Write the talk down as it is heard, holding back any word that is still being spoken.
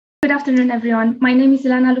Good afternoon, everyone. My name is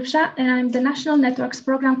Ilana Lupșa, and I'm the National Networks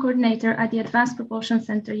Program Coordinator at the Advanced Propulsion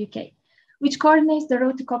Center UK, which coordinates the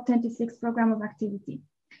Road to COP26 program of activity.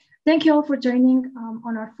 Thank you all for joining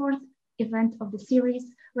on our fourth event of the series,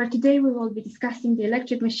 where today we will be discussing the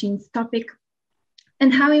electric machines topic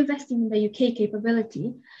and how investing in the UK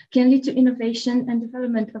capability can lead to innovation and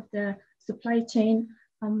development of the supply chain,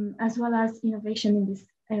 as well as innovation in this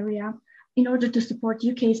area in order to support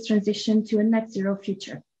UK's transition to a net zero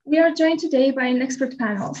future. We are joined today by an expert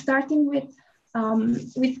panel, starting with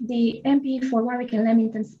the MP for Warwick and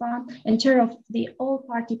Leamington Spa and chair of the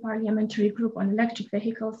All-Party Parliamentary Group on Electric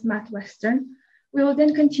Vehicles, Matt Western. We will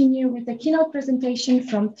then continue with a keynote presentation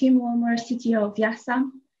from Tim Woolmer, CTO of YASA,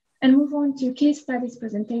 and move on to case studies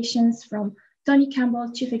presentations from Tony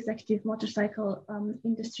Campbell, Chief Executive, Motorcycle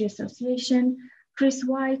Industry Association, Chris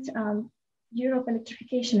White, Europe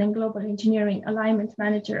Electrification and Global Engineering Alignment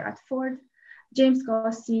Manager at Ford, James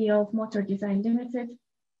Goss, CEO of Motor Design Limited.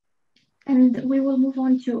 And we will move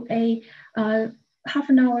on to a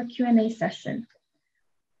half-an-hour Q&A session.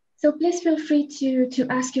 So please feel free to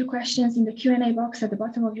ask your questions in the Q&A box at the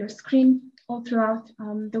bottom of your screen all throughout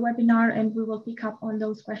the webinar, and we will pick up on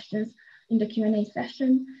those questions in the Q&A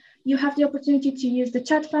session. You have the opportunity to use the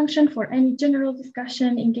chat function for any general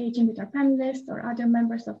discussion, engaging with our panelists or other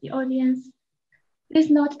members of the audience. Please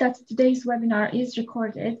note that today's webinar is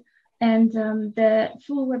recorded, and the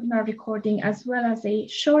full webinar recording, as well as a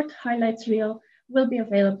short highlights reel, will be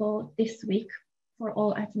available this week for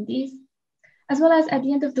all attendees. As well as at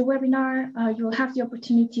the end of the webinar, you will have the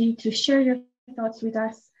opportunity to share your thoughts with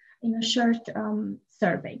us in a short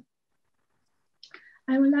survey.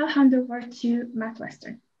 I will now hand over to Matt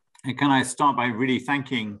Western. And can I start by really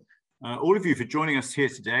thanking all of you for joining us here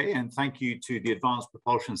today, and thank you to the Advanced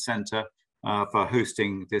Propulsion Center for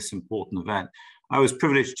hosting this important event. I was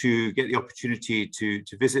privileged to get the opportunity to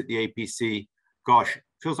visit the APC, gosh,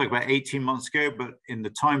 feels like about 18 months ago, but in the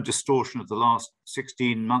time distortion of the last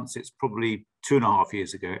 16 months, it's probably 2.5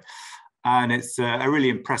 years ago. And it's a really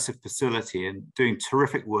impressive facility and doing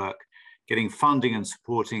terrific work, getting funding and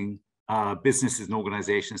supporting businesses and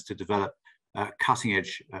organizations to develop cutting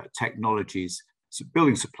edge technologies, so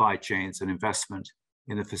building supply chains and investment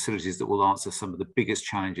in the facilities that will answer some of the biggest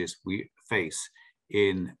challenges we face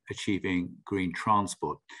in achieving green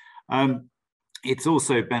transport. It's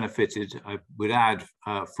also benefited, I would add,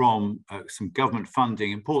 from some government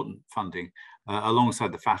funding, important funding,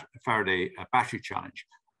 alongside the Faraday Battery Challenge,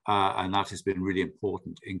 and that has been really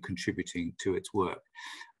important in contributing to its work.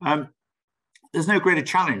 There's no greater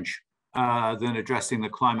challenge than addressing the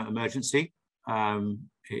climate emergency.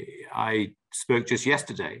 I spoke just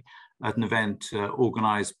yesterday at an event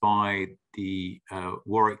organized by the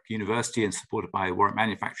Warwick University and supported by Warwick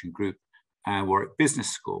Manufacturing Group and Warwick Business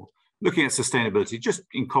School, looking at sustainability just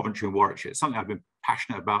in Coventry and Warwickshire. It's something I've been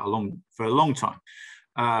passionate about for a long time.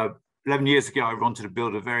 11 years ago, I wanted to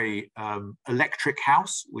build a very electric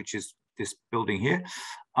house, which is this building here,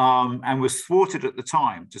 and was thwarted at the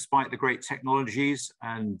time, despite the great technologies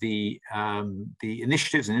and the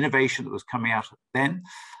initiatives and innovation that was coming out then.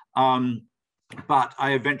 But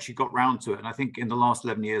I eventually got round to it. And I think in the last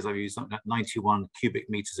 11 years, I've used something like 91 cubic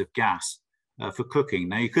meters of gas for cooking.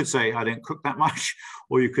 Now, you could say I don't cook that much,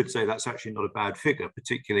 or you could say that's actually not a bad figure,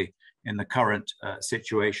 particularly in the current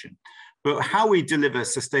situation. But how we deliver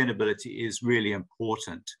sustainability is really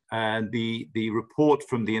important. And the report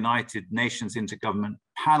from the United Nations Intergovernment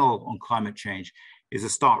Panel on Climate Change is a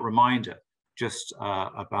stark reminder just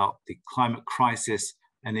about the climate crisis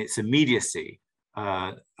and its immediacy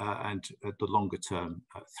and the longer term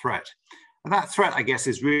threat. And that threat, I guess,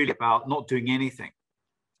 is really about not doing anything,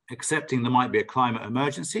 accepting there might be a climate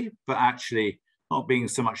emergency, but actually not being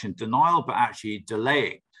so much in denial, but actually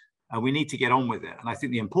delaying. And we need to get on with it. And I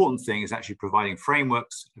think the important thing is actually providing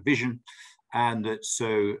frameworks, vision, and that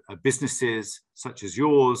so businesses such as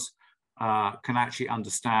yours can actually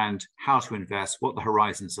understand how to invest, what the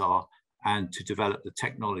horizons are, and to develop the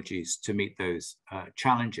technologies to meet those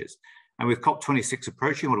challenges. And with COP26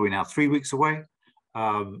 approaching, what are we now, 3 weeks away?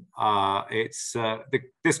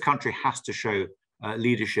 This country has to show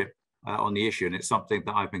leadership on the issue, and it's something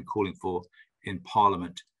that I've been calling for in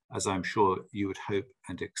Parliament, as I'm sure you would hope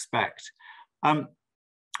and expect.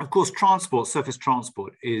 Of course, transport, surface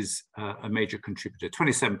transport is a major contributor,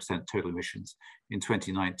 27% total emissions in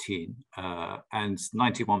 2019, and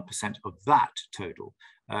 91% of that total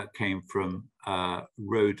came from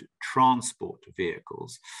road transport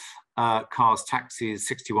vehicles. Cars, taxis,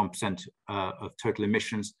 61% of total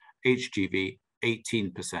emissions, HGV,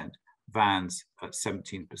 18%, vans at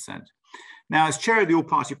 17%. Now, as chair of the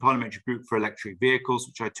All-Party Parliamentary Group for Electric Vehicles,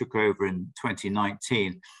 which I took over in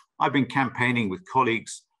 2019, I've been campaigning with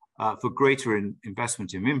colleagues for greater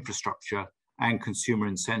investment in infrastructure and consumer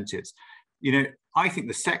incentives. You know, I think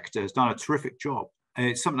the sector has done a terrific job.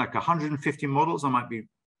 It's something like 150 models, I might be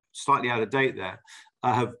slightly out of date there,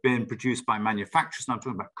 have been produced by manufacturers. And I'm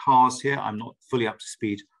talking about cars here. I'm not fully up to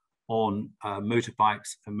speed on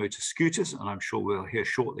motorbikes and motor scooters, and I'm sure we'll hear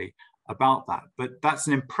shortly about that. But that's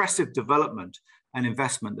an impressive development and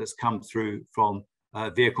investment that's come through from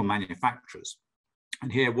vehicle manufacturers.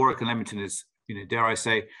 And here, Warwick and Leamington is, you know, dare I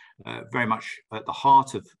say, very much at the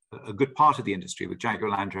heart of a good part of the industry, with Jaguar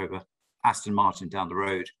Land Rover, Aston Martin down the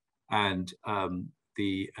road, and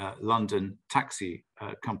the London taxi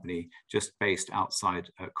company just based outside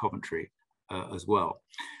Coventry as well.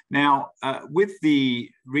 Now, with the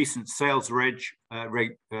recent sales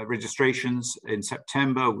registrations in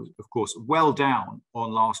September, of course, well down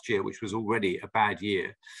on last year, which was already a bad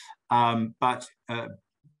year, but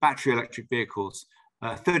battery electric vehicles,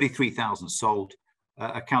 33,000 sold,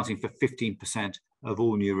 accounting for 15% of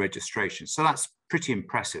all new registrations. So that's pretty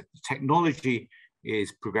impressive. The technology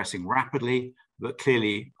is progressing rapidly, but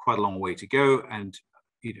clearly quite a long way to go. And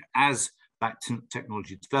you know, as that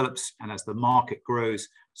technology develops and as the market grows,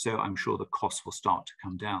 so I'm sure the costs will start to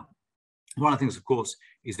come down. One of the things, of course,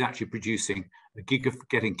 is actually producing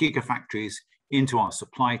getting gigafactories into our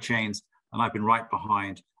supply chains. And I've been right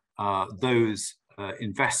behind those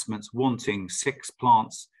investments, wanting 6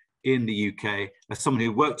 plants in the UK. As someone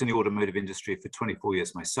who worked in the automotive industry for 24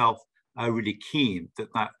 years myself, really keen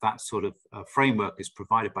that sort of framework is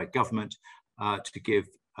provided by government to give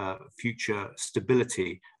future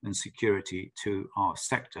stability and security to our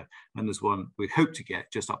sector. And there's one we hope to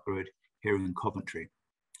get just up the road here in Coventry.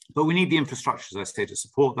 But we need the infrastructure, as I say, to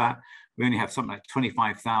support that. We only have something like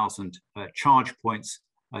 25,000 charge points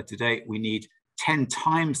to date. We need 10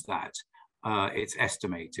 times that, it's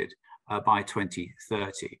estimated, by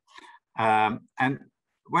 2030. And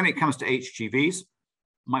when it comes to HGVs,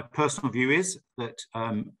 my personal view is that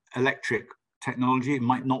electric technology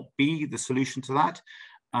might not be the solution to that.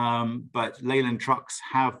 But Leyland Trucks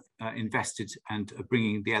have invested and are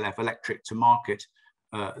bringing the LF Electric to market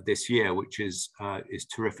this year, which is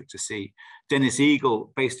terrific to see. Dennis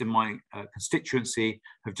Eagle, based in my constituency,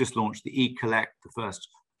 have just launched the E-Collect, the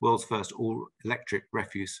world's first all-electric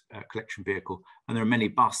refuse collection vehicle. And there are many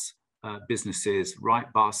bus businesses,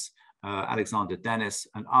 Wright Bus, Alexander Dennis,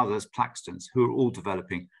 and others, Plaxtons, who are all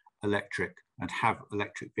developing electric and have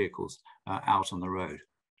electric vehicles out on the road.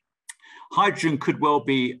 Hydrogen could well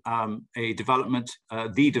be a development,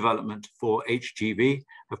 the development for HGV.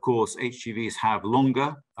 Of course, HGVs have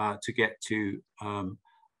longer to get to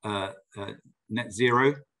net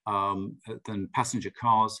zero than passenger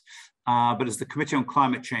cars. But as the Committee on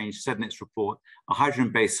Climate Change said in its report, a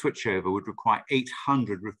hydrogen-based switchover would require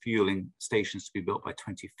 800 refueling stations to be built by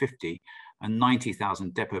 2050 and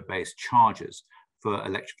 90,000 depot-based chargers for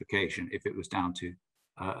electrification if it was down to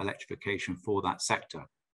electrification for that sector.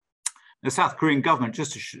 The South Korean government,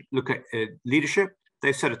 just to look at leadership,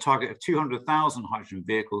 they've set a target of 200,000 hydrogen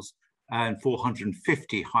vehicles and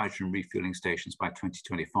 450 hydrogen refueling stations by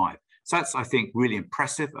 2025. So that's, I think, really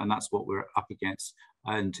impressive, and that's what we're up against.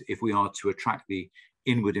 And if we are to attract the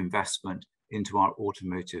inward investment into our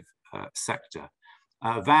automotive sector.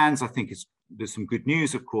 Vans, I think there's some good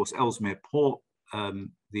news. Of course, Ellesmere Port,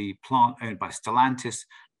 the plant owned by Stellantis,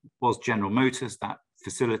 was General Motors. That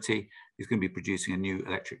facility is going to be producing a new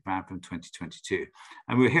electric van from 2022.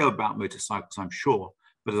 And we'll hear about motorcycles, I'm sure,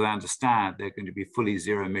 but as I understand, they're going to be fully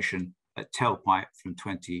zero emission at tailpipe from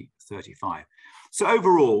 2035. So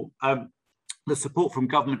overall, the support from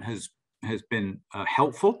government has been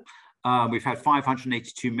helpful. We've had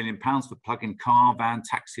 £582 million for plug-in car, van,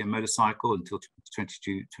 taxi, and motorcycle until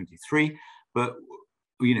 2022-23. But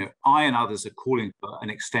you know, I and others are calling for an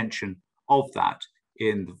extension of that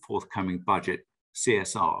in the forthcoming budget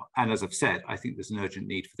CSR. And as I've said, I think there's an urgent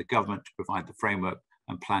need for the government to provide the framework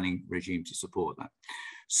and planning regime to support that.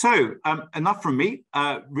 So enough from me.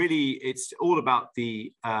 Really, it's all about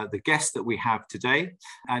the guests that we have today.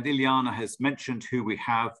 And Ileana has mentioned who we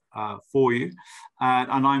have for you.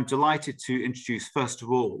 And I'm delighted to introduce, first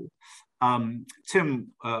of all, Tim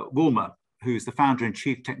Woolmer, who's the founder and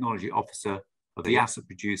chief technology officer of the YASA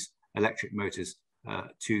produce electric motors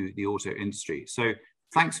to the auto industry. So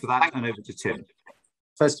thanks for that, and over to Tim.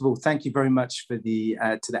 First of all, thank you very much for the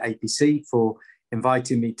to the APC for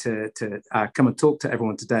inviting me to come and talk to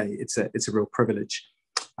everyone today. It's a real privilege.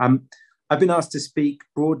 I've been asked to speak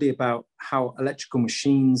broadly about how electrical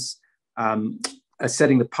machines are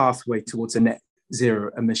setting the pathway towards a net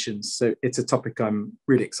zero emissions. So it's a topic I'm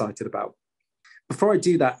really excited about. Before I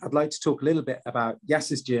do that, I'd like to talk a little bit about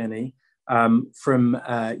YASA's journey from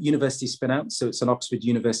university spin-out. So it's an Oxford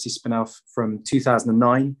University spin-off from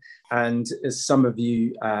 2009. And as some of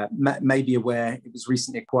you may be aware, it was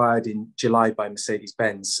recently acquired in July by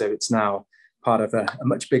Mercedes-Benz. So it's now part of a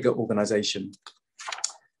much bigger organization.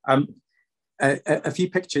 A few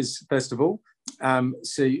pictures, first of all.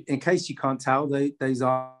 So in case you can't tell, those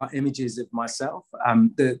are images of myself.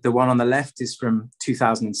 The one on the left is from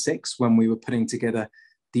 2006, when we were putting together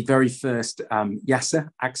the very first YASA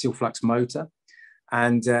axial flux motor.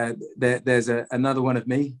 And there's another one of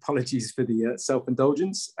me, apologies for the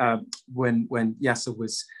self-indulgence, when YASA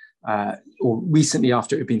was, or recently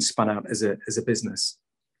after it had been spun out as a business.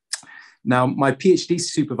 Now, my PhD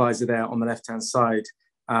supervisor there on the left-hand side,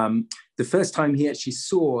 the first time he actually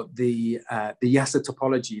saw the YASA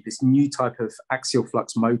topology, this new type of axial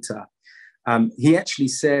flux motor, he actually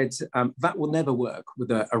said, that will never work,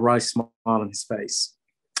 with a wry smile on his face.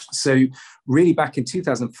 So really back in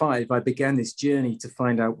 2005, I began this journey to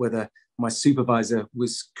find out whether my supervisor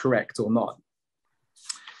was correct or not.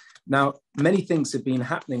 Now, many things have been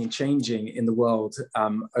happening and changing in the world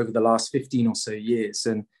over the last 15 or so years.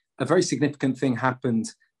 And a very significant thing happened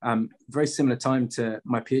very similar time to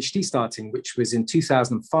my PhD starting, which was in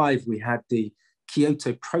 2005, we had the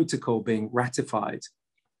Kyoto Protocol being ratified.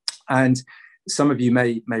 And some of you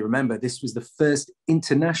may remember, this was the first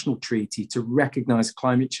international treaty to recognize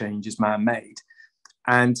climate change as man-made.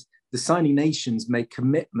 And the signing nations made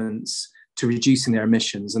commitments to reducing their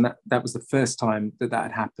emissions. And that was the first time that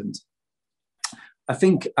had happened. I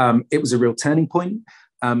think it was a real turning point.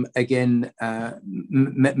 Again,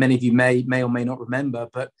 many of you may or may not remember,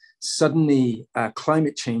 but suddenly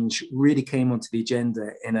climate change really came onto the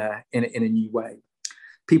agenda in a new way.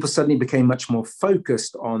 People suddenly became much more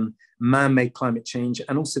focused on man-made climate change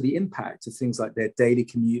and also the impact of things like their daily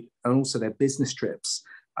commute and also their business trips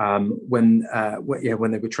when they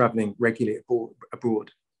were traveling regularly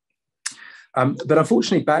abroad. But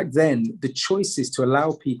unfortunately, back then, the choices to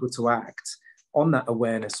allow people to act on that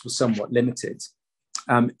awareness was somewhat limited.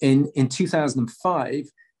 In 2005,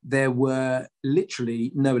 there were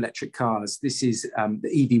literally no electric cars. This is the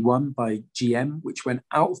EV1 by GM, which went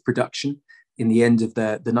out of production in the end of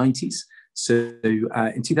the 90s. So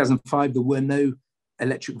in 2005, there were no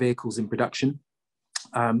electric vehicles in production.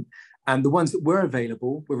 And the ones that were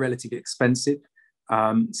available were relatively expensive,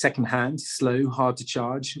 secondhand, slow, hard to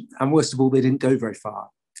charge. And worst of all, they didn't go very far.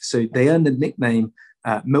 So they earned the nickname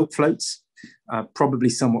milk floats, probably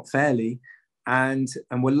somewhat fairly, and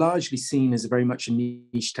were largely seen as very much a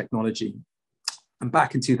niche technology. And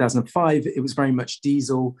back in 2005, it was very much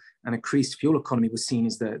diesel, and increased fuel economy was seen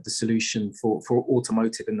as the solution for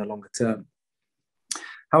automotive in the longer term.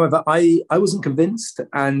 However, I wasn't convinced,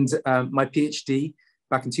 and my PhD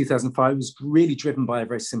back in 2005 was really driven by a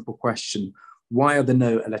very simple question: why are there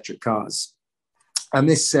no electric cars? And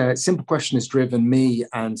this simple question has driven me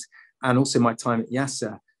and also my time at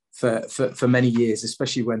YASA for many years,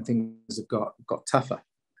 especially when things have got tougher.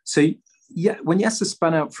 So yeah, when YASA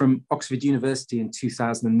spun out from Oxford University in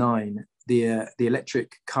 2009, the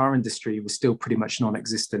electric car industry was still pretty much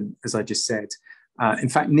non-existent, as I just said. In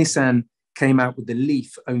fact, Nissan came out with the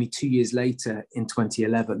Leaf only 2 years later in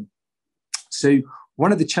 2011. So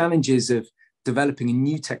one of the challenges of developing a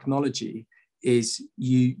new technology is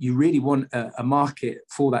you really want a market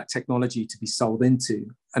for that technology to be sold into.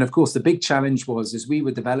 And of course, the big challenge was, as we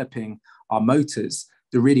were developing our motors,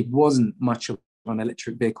 there really wasn't much of an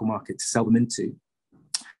electric vehicle market to sell them into.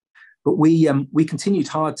 But we continued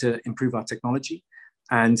hard to improve our technology.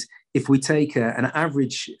 And if we take an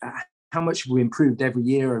average, how much have we improved every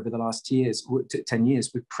year over the last 10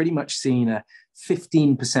 years, we've pretty much seen a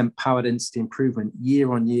 15% power density improvement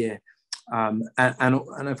year on year. And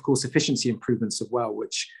of course, efficiency improvements as well,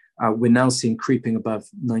 which we're now seeing creeping above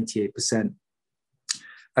 98%.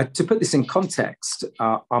 To put this in context,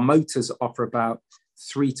 our motors offer about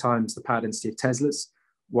 3 times the power density of Tesla's,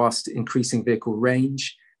 whilst increasing vehicle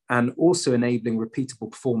range and also enabling repeatable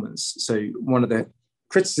performance. So one of the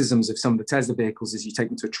criticisms of some of the Tesla vehicles is you take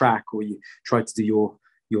them to a track or you try to do your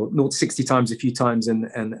 0 to 60 times a few times and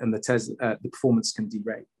the performance can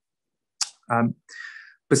derate.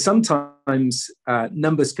 But sometimes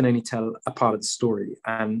numbers can only tell a part of the story.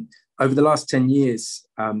 And over the last 10 years,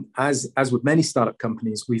 as with many startup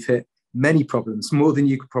companies, we've hit many problems, more than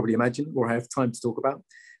you could probably imagine or have time to talk about.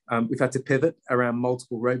 We've had to pivot around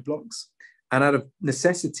multiple roadblocks. And out of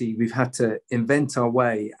necessity, we've had to invent our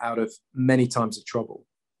way out of many times of trouble.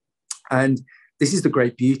 And this is the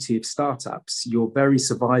great beauty of startups. Your very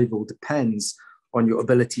survival depends on your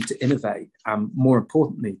ability to innovate, and more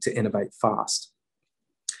importantly, to innovate fast.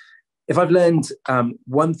 If I've learned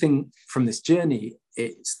one thing from this journey,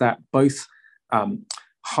 It's that both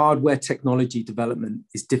hardware technology development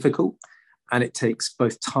is difficult, and it takes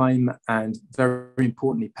both time and, very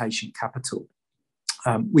importantly, patient capital.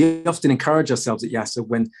 We often encourage ourselves at YASA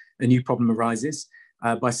when a new problem arises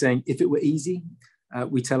by saying, if it were easy,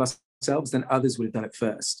 we tell ourselves, then others would have done it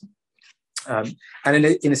first. And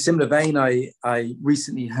in a similar vein, I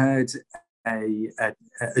recently heard a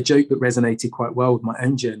joke that resonated quite well with my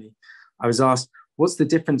own journey. I was asked, what's the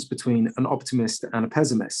difference between an optimist and a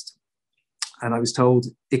pessimist? And I was told,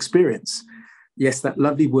 experience. Yes, that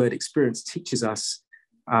lovely word experience teaches us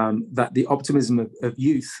that the optimism of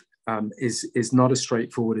youth is not as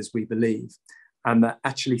straightforward as we believe, and that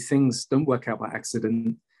actually things don't work out by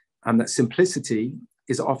accident, and that simplicity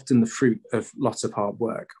is often the fruit of lots of hard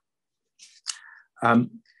work.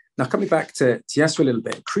 Now, coming back to YASA a little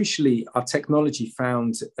bit, crucially, our technology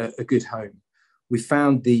found a good home. We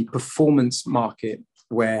found the performance market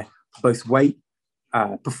where both weight,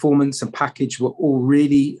 performance and package were all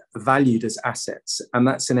really valued as assets. And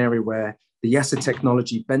that's an area where the YASA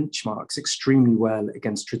technology benchmarks extremely well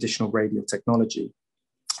against traditional radio technology.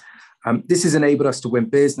 This has enabled us to win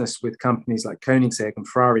business with companies like Koenigsegg and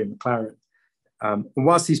Ferrari and McLaren. And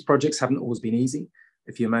whilst these projects haven't always been easy,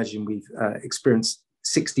 if you imagine we've experienced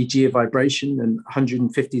 60 G of vibration and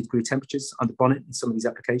 150-degree temperatures under bonnet in some of these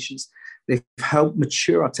applications, they've helped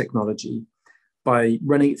mature our technology by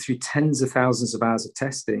running it through tens of thousands of hours of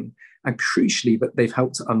testing, and crucially, that they've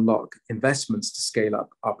helped to unlock investments to scale up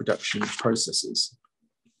our production processes.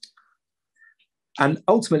 And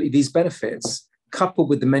ultimately, these benefits, coupled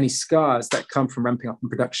with the many scars that come from ramping up in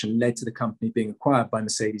production, led to the company being acquired by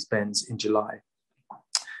Mercedes-Benz in July.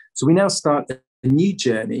 So we now start a new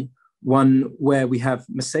journey, one where we have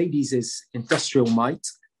Mercedes' industrial might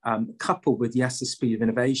coupled with YASA's speed of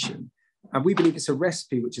innovation. And we believe it's a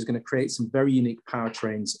recipe which is going to create some very unique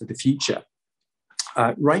powertrains of the future.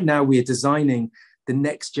 Right now, we are designing the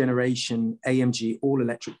next generation AMG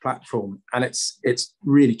all-electric platform, and it's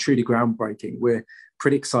really, truly groundbreaking. We're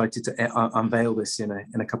pretty excited to unveil this in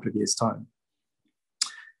a couple of years' time.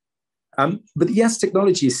 But the YASA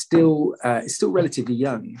technology is still relatively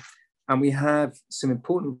young, and we have some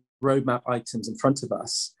important roadmap items in front of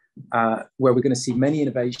us where we're going to see many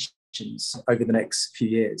innovations over the next few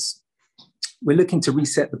years. We're looking to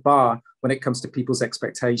reset the bar when it comes to people's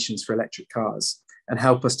expectations for electric cars and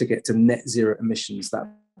help us to get to net zero emissions that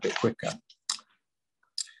bit quicker.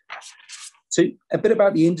 So a bit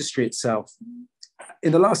about the industry itself.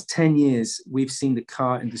 In the last 10 years, we've seen the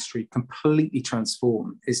car industry completely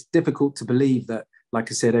transform. It's difficult to believe that,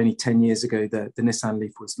 like I said, only 10 years ago, the Nissan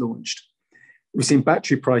Leaf was launched. We've seen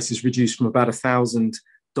battery prices reduced from about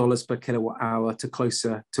 $1,000 per kilowatt hour to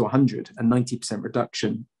closer to 100, a 90%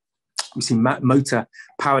 reduction. We've seen motor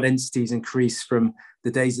power densities increase from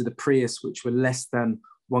the days of the Prius, which were less than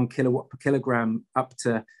 1 kilowatt per kilogram, up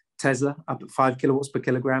to Tesla, up at 5 kilowatts per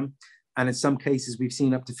kilogram. And in some cases, we've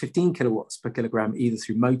seen up to 15 kilowatts per kilogram, either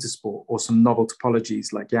through motorsport or some novel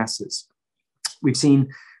topologies like YASA's. We've seen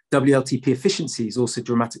WLTP efficiencies also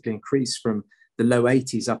dramatically increase from the low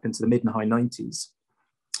 80s up into the mid and high 90s.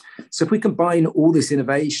 So if we combine all this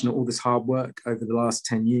innovation, all this hard work over the last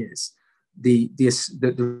 10 years, the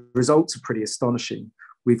results are pretty astonishing.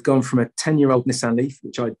 We've gone from a 10-year-old Nissan Leaf,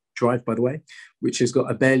 which I drive, by the way, which has got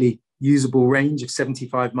a barely usable range of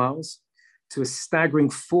 75 miles, to a staggering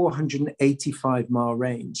 485-mile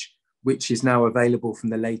range, which is now available from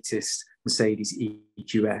the latest Mercedes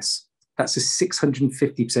EQS. That's a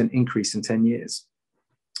 650% increase in 10 years.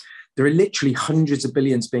 There are literally hundreds of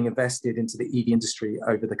billions being invested into the EV industry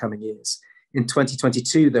over the coming years. In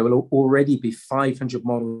 2022, there will already be 500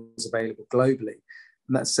 models available globally.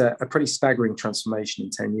 And that's a pretty staggering transformation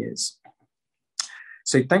in 10 years.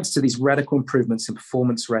 So thanks to these radical improvements in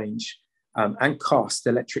performance, range, and cost,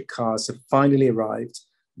 electric cars have finally arrived,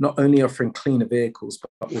 not only offering cleaner vehicles,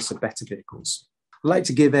 but also better vehicles. I'd like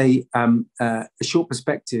to give a short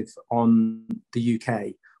perspective on the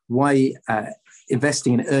UK, why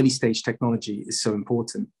investing in early stage technology is so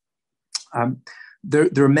important.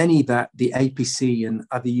 There are many that the APC and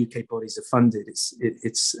other UK bodies have funded.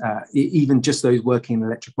 It's even just those working in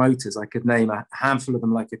electric motors. I could name a handful of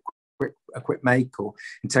them, like Equipmake or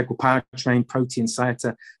Integral Powertrain, Protean,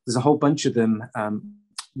 Sciata. There's a whole bunch of them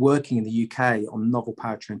working in the UK on novel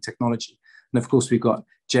powertrain technology. And of course, we've got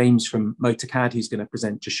James from MotorCAD, who's going to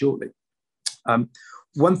present just shortly.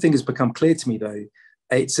 One thing has become clear to me, though.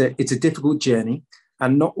 It's a difficult journey,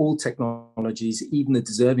 and not all technologies, even the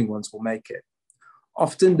deserving ones, will make it.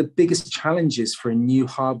 Often the biggest challenges for a new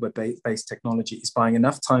hardware-based technology is buying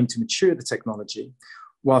enough time to mature the technology,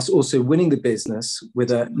 whilst also winning the business with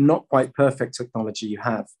a not quite perfect technology you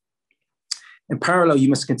have. In parallel, you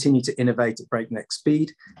must continue to innovate at breakneck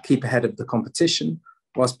speed, keep ahead of the competition,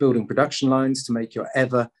 whilst building production lines to make your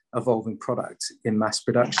ever-evolving product in mass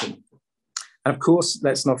production. And of course,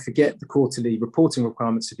 let's not forget the quarterly reporting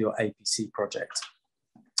requirements of your APC project.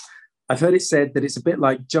 I've heard it said that it's a bit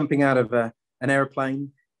like jumping out of an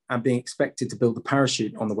aeroplane and being expected to build a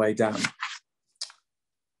parachute on the way down.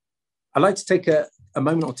 I'd like to take a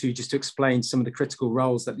moment or two just to explain some of the critical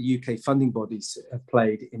roles that the UK funding bodies have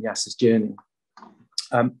played in YASA's journey.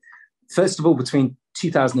 First of all, between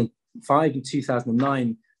 2005 and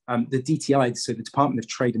 2009, the DTI, so the Department of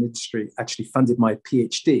Trade and Industry, actually funded my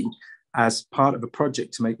PhD as part of a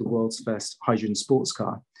project to make the world's first hydrogen sports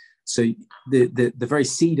car. So the very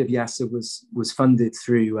seed of YASA was funded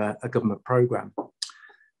through a government program.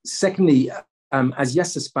 Secondly, as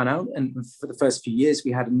YASA spun out, and for the first few years,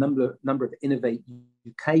 we had a number of Innovate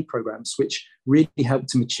UK programs, which really helped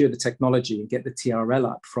to mature the technology and get the TRL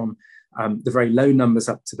up from the very low numbers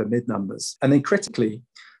up to the mid numbers. And then critically,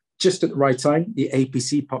 just at the right time, the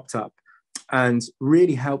APC popped up and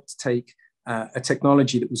really helped take a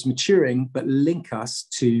technology that was maturing, but link us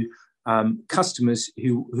to customers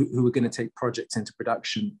who were going to take projects into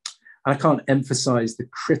production. And I can't emphasize the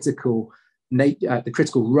critical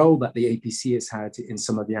role that the APC has had in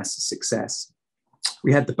some of YASA's success.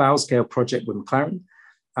 We had the bow scale project with McLaren,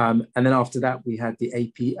 and then after that we had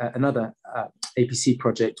the another APC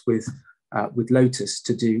project with Lotus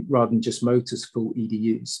to do, rather than just motors, full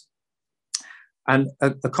EDUs. And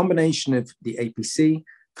a combination of the APC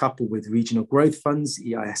coupled with regional growth funds,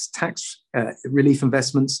 EIS tax relief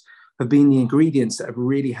investments, have been the ingredients that have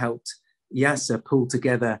really helped YASA pull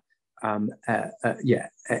together an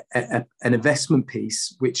investment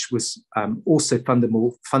piece, which was also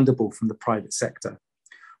fundable from the private sector.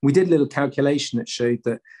 We did a little calculation that showed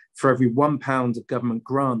that for every £1 of government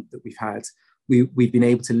grant that we've had, we've been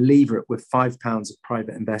able to lever it with £5 of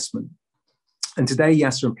private investment. And today,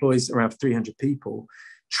 YASA employs around 300 people,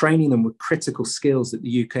 training them with critical skills that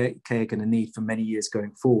the UK are going to need for many years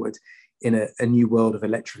going forward in a new world of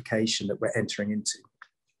electrification that we're entering into.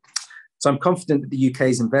 So I'm confident that the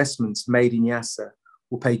UK's investments made in YASA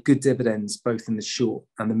will pay good dividends both in the short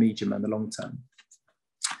and the medium and the long term.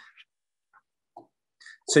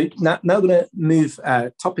 So now we're going to move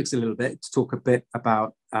topics a little bit to talk a bit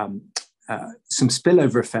about some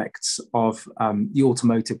spillover effects of the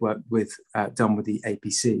automotive work done with the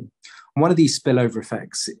APC. And one of these spillover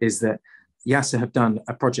effects is that YASA have done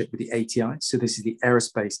a project with the ATI. So this is the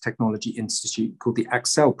Aerospace Technology Institute, called the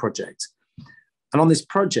Accel project. And on this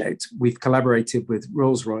project, we've collaborated with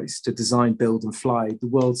Rolls-Royce to design, build and fly the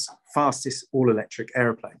world's fastest all-electric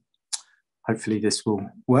aeroplane. Hopefully this will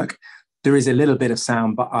work. There is a little bit of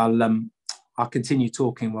sound, but I'll continue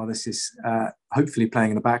talking while this is hopefully playing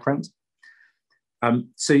in the background.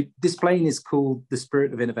 So this plane is called the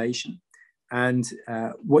Spirit of Innovation. And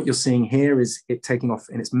what you're seeing here is it taking off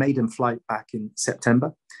in its maiden flight back in September.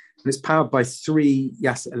 And it's powered by 3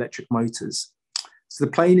 YASA electric motors. So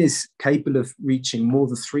the plane is capable of reaching more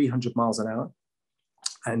than 300 miles an hour.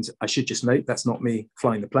 And I should just note, that's not me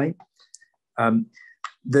flying the plane.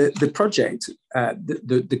 The project,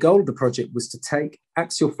 the goal of the project was to take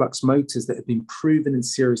axial flux motors that have been proven in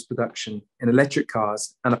serious production in electric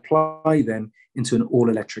cars and apply them into an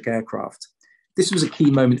all-electric aircraft. This was a key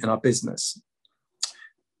moment in our business.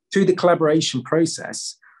 Through the collaboration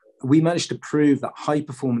process, we managed to prove that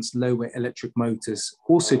high-performance, low-weight electric motors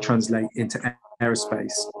also translate into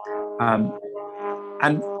aerospace.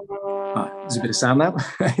 There's a bit of sound now.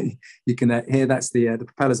 You can hear that's the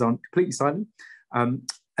propellers aren't completely silent.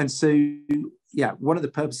 And so, yeah, one of the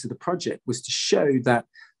purposes of the project was to show that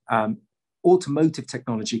automotive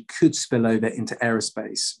technology could spill over into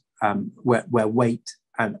aerospace, where weight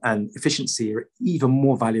and efficiency are even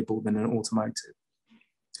more valuable than an automotive.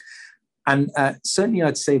 And certainly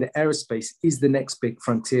I'd say that aerospace is the next big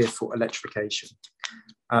frontier for electrification.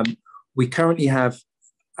 We currently have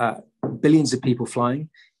billions of people flying.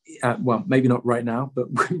 Well, maybe not right now, but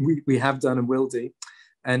we have done and will do.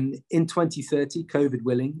 And in 2030, COVID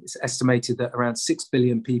willing, it's estimated that around 6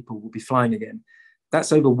 billion people will be flying again.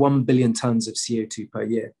 That's over 1 billion tons of CO2 per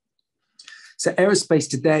year. So aerospace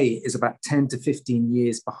today is about 10 to 15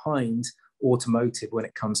 years behind automotive when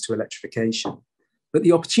it comes to electrification. But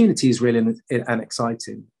the opportunity is really and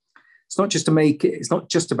exciting. It's not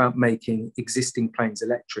just about making existing planes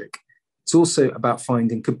electric. It's also about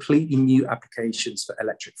finding completely new applications for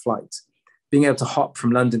electric flight. Being able to hop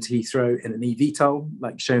from London to Heathrow in an eVTOL,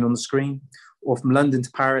 like shown on the screen, or from London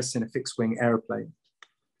to Paris in a fixed-wing aeroplane.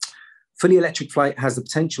 Fully electric flight has the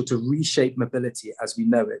potential to reshape mobility as we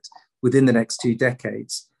know it within the next 2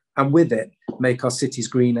 decades, and with it, make our cities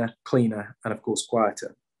greener, cleaner, and of course,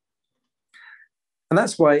 quieter. And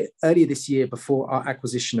that's why earlier this year, before our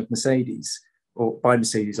acquisition of Mercedes, or by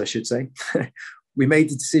Mercedes, I should say, we made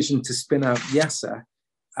the decision to spin out YASA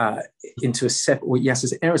into a separate, or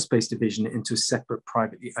YASA's aerospace division into a separate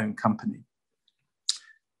privately owned company.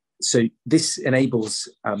 So this enables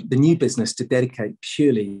the new business to dedicate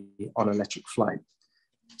purely on electric flight.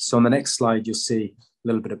 So on the next slide, you'll see a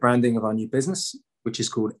little bit of branding of our new business, which is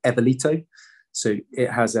called Evolito. So it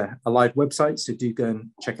has a live website, so do go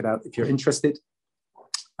and check it out if you're interested.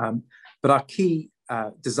 But our key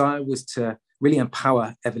desire was to really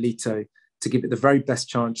empower Evolito to give it the very best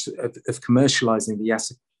chance of commercializing the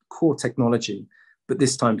YASA core technology, but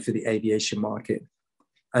this time for the aviation market,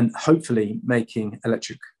 and hopefully making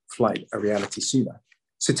electric flight a reality sooner.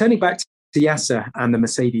 So turning back to YASA and the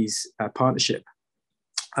Mercedes partnership,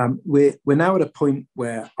 we're now at a point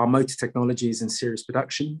where our motor technology is in serious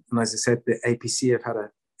production. And as I said, the APC have had a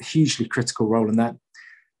hugely critical role in that.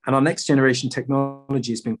 And our next generation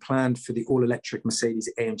technology is being planned for the all-electric Mercedes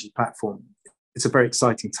AMG platform. It's a very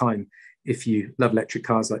exciting time if you love electric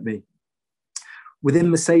cars like me. Within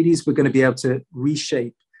Mercedes, we're going to be able to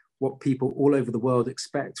reshape what people all over the world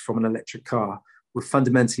expect from an electric car with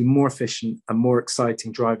fundamentally more efficient and more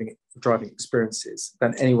exciting driving experiences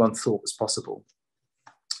than anyone thought was possible.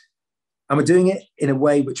 And we're doing it in a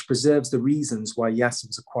way which preserves the reasons why YASA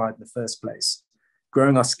was acquired in the first place,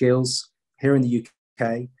 growing our skills here in the UK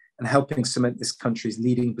and helping cement this country's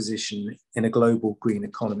leading position in a global green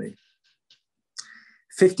economy.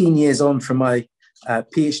 15 years on from my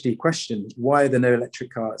PhD question, why are there no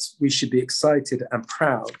electric cars? We should be excited and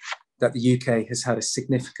proud that the UK has had a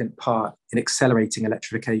significant part in accelerating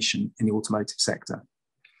electrification in the automotive sector.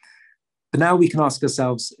 But now we can ask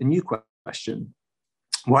ourselves a new question.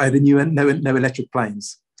 Why are there no electric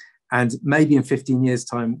planes? And maybe in 15 years'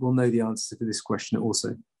 time, we'll know the answer to this question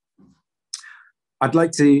also. I'd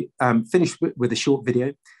like to finish with a short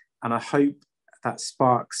video, and I hope that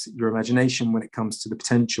sparks your imagination when it comes to the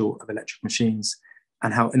potential of electric machines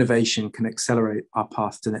and how innovation can accelerate our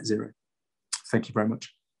path to net zero. Thank you very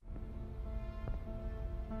much.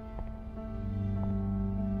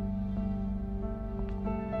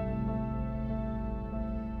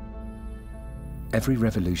 Every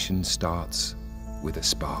revolution starts with a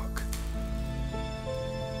spark.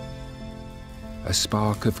 A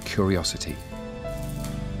spark of curiosity.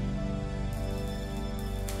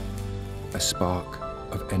 A spark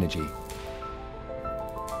of energy.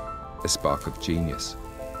 A spark of genius.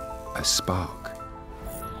 A spark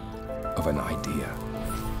of an idea.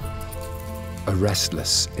 A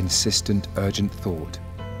restless, insistent, urgent thought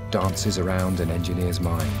dances around an engineer's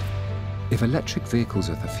mind. If electric vehicles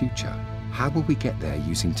are the future, how will we get there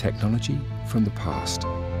using technology from the past?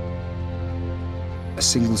 A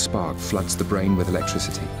single spark floods the brain with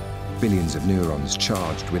electricity, billions of neurons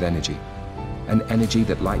charged with energy, an energy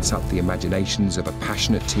that lights up the imaginations of a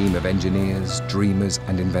passionate team of engineers, dreamers,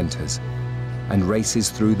 and inventors, and races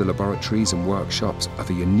through the laboratories and workshops of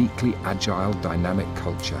a uniquely agile, dynamic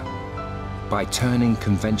culture. By turning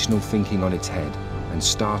conventional thinking on its head and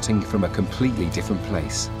starting from a completely different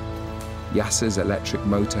place, YASA's electric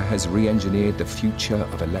motor has re-engineered the future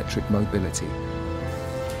of electric mobility.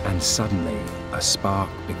 And suddenly, a spark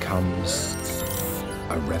becomes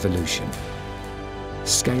a revolution.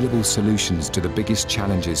 Scalable solutions to the biggest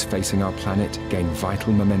challenges facing our planet gain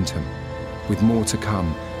vital momentum. With more to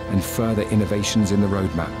come and further innovations in the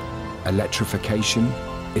roadmap, electrification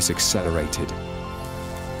is accelerated.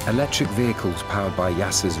 Electric vehicles powered by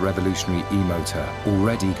YASA's revolutionary e-motor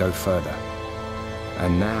already go further.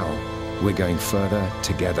 And now, we're going further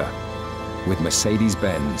together with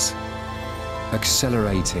Mercedes-Benz,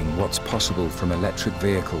 accelerating what's possible from electric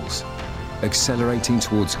vehicles, accelerating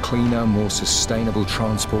towards cleaner, more sustainable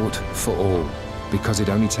transport for all, because it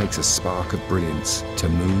only takes a spark of brilliance to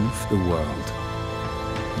move the world.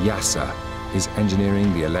 YASA is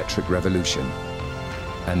engineering the electric revolution,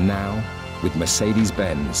 and now, with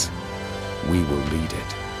Mercedes-Benz, we will lead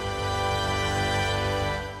it.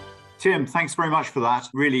 Tim, thanks very much for that.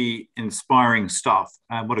 Really inspiring stuff.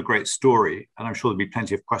 And what a great story. And I'm sure there'll be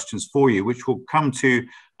plenty of questions for you, which we'll come to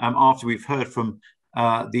after we've heard from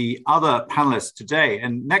the other panelists today.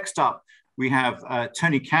 And next up, we have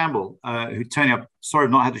Tony Campbell, who, Tony, I'm sorry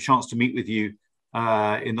I've not had the chance to meet with you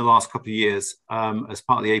in the last couple of years as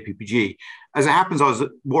part of the APPG. As it happens, I was at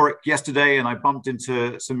Warwick yesterday and I bumped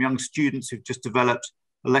into some young students who've just developed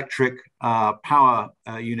electric power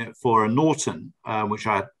unit for a Norton, which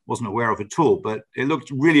I wasn't aware of at all, but it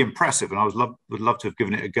looked really impressive and I would love to have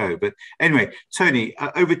given it a go. But anyway, Tony,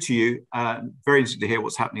 over to you. Very interested to hear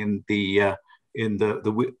what's happening in the in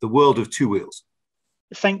the world of two wheels?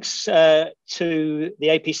 Thanks to the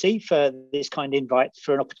APC for this kind invite,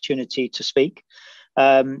 for an opportunity to speak.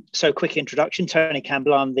 So quick introduction, Tony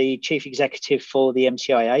Campbell. I'm the Chief Executive for the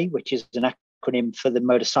MCIA, which is an acronym for the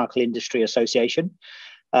Motorcycle Industry Association.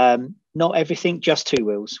 Not everything, just two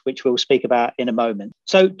wheels, which we'll speak about in a moment.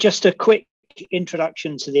 So just a quick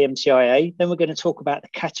introduction to the MCIA, then we're going to talk about the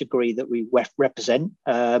category that we represent,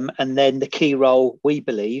 and then the key role we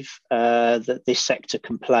believe that this sector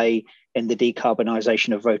can play in the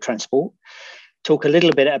decarbonisation of road transport. Talk a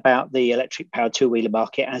little bit about the electric powered two-wheeler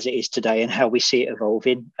market as it is today and how we see it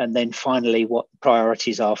evolving, and then finally what the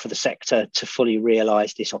priorities are for the sector to fully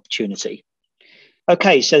realise this opportunity.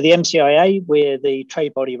 Okay, so the MCIA, we're the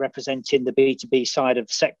trade body representing the B2B side of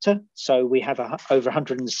the sector. So we have over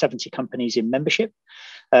 170 companies in membership.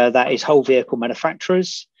 That is whole vehicle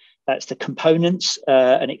manufacturers. That's the components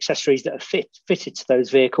and accessories that are fitted to those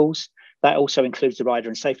vehicles. That also includes the rider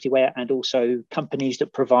and safety wear, and also companies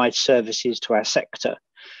that provide services to our sector.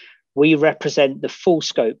 We represent the full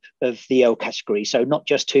scope of the L category, so not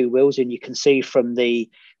just two wheels, and you can see from the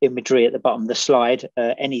imagery at the bottom of the slide,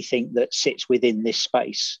 anything that sits within this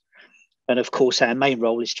space. And of course, our main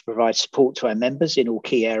role is to provide support to our members in all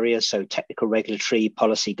key areas, so technical, regulatory,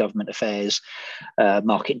 policy, government affairs,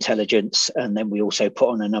 market intelligence, and then we also put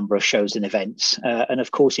on a number of shows and events, and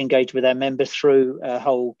of course, engage with our members through a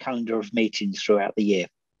whole calendar of meetings throughout the year.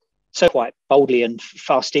 So quite boldly and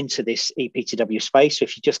fast into this EPTW space. So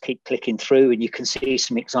if you just keep clicking through, and you can see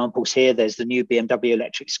some examples here, there's the new BMW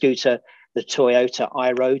electric scooter, the Toyota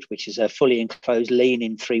iRoad, which is a fully enclosed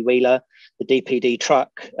lean-in three-wheeler, the DPD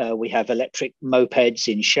truck. We have electric mopeds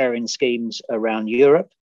in sharing schemes around Europe.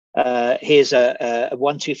 Here's a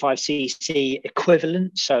 125cc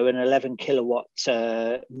equivalent, so an 11 kilowatt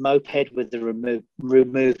moped with the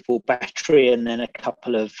removable battery, and then a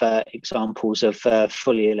couple of examples of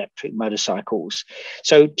fully electric motorcycles.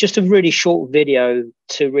 So just a really short video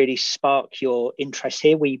to really spark your interest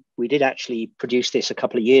here. We did actually produce this a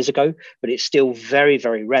couple of years ago, but it's still very,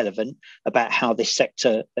 very relevant about how this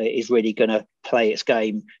sector is really going to play its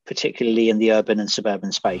game, particularly in the urban and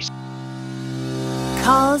suburban space.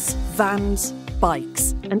 Cars, vans,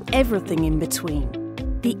 bikes, and everything in between.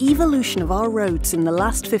 The evolution of our roads in the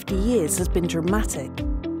last 50 years has been dramatic,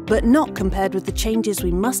 but not compared with the changes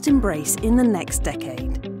we must embrace in the next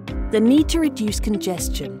decade. The need to reduce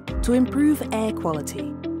congestion, to improve air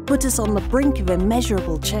quality, put us on the brink of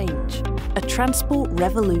immeasurable change, a transport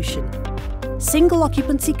revolution. Single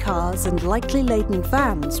occupancy cars and lightly laden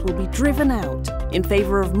vans will be driven out in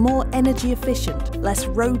favour of more energy efficient, less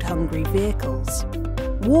road hungry vehicles.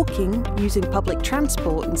 Walking, using public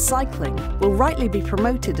transport and cycling will rightly be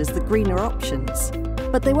promoted as the greener options,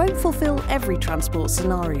 but they won't fulfil every transport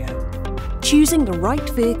scenario. Choosing the right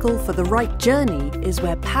vehicle for the right journey is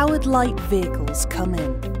where powered light vehicles come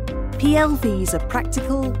in. PLVs are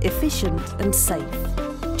practical, efficient and safe.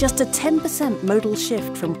 Just a 10% modal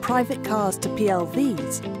shift from private cars to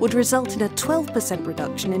PLVs would result in a 12%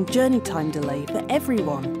 reduction in journey time delay for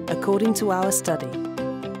everyone, according to our study.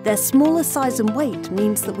 Their smaller size and weight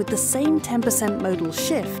means that with the same 10% modal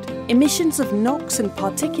shift, emissions of NOx and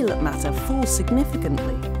particulate matter fall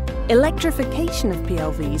significantly. Electrification of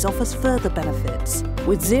PLVs offers further benefits,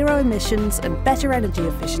 with zero emissions and better energy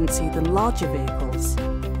efficiency than larger vehicles.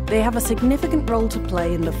 They have a significant role to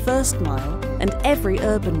play in the first mile and every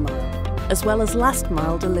urban mile, as well as last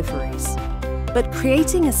mile deliveries. But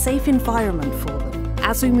creating a safe environment for them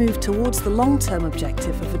as we move towards the long-term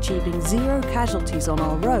objective of achieving zero casualties on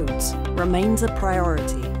our roads remains a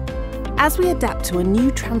priority. As we adapt to a new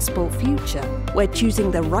transport future, where choosing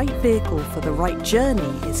the right vehicle for the right journey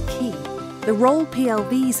is key, the role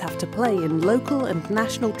PLVs have to play in local and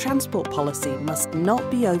national transport policy must not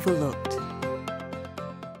be overlooked.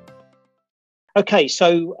 Okay,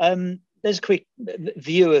 so there's a quick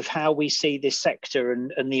view of how we see this sector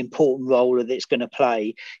and the important role that it's going to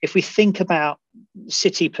play. If we think about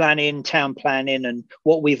city planning, town planning, and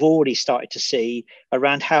what we've already started to see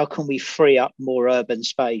around how can we free up more urban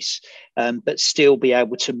space, but still be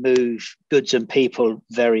able to move goods and people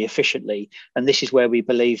very efficiently. And this is where we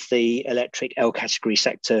believe the electric L category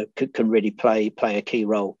sector can really play a key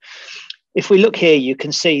role. If we look here, you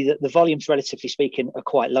can see that the volumes, relatively speaking, are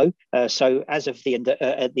quite low. So as of the end,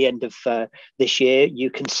 at the end of this year, you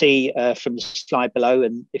can see from the slide below,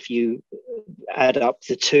 and if you add up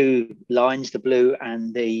the two lines, the blue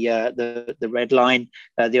and the red line,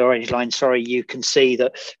 the orange line, sorry, you can see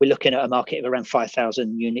that we're looking at a market of around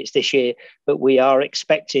 5,000 units this year, but we are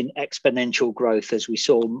expecting exponential growth as we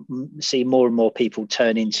see more and more people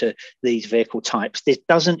turn into these vehicle types. This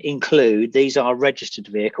doesn't include, these are registered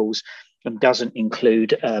vehicles, and doesn't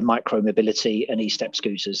include micro-mobility and e-step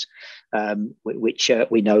scooters, which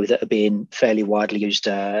we know that are being fairly widely used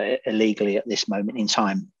illegally at this moment in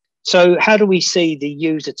time. So how do we see the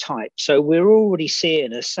user type? So we're already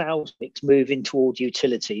seeing a sales mix moving toward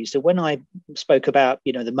utilities. So when I spoke about,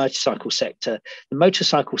 the motorcycle sector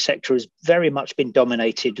has very much been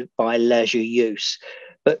dominated by leisure use,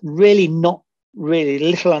 but really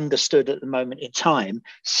little understood at the moment in time.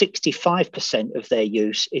 65% of their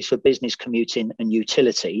use is for business commuting and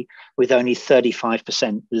utility, with only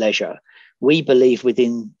 35% leisure. We believe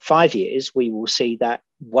within 5 years, we will see that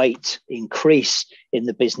weight increase in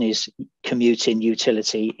the business commuting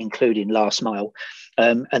utility, including last mile,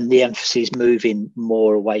 and the emphasis moving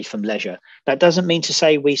more away from leisure. That doesn't mean to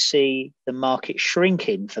say we see the market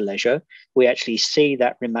shrinking for leisure. We actually see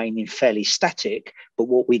that remaining fairly static, but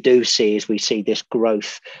what we do see is we see this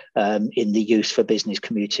growth in the use for business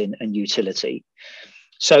commuting and utility.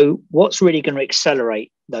 So what's really going to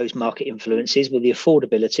accelerate those market influences? Well, the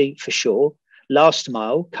affordability for sure. Last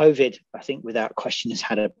mile, COVID, I think without question, has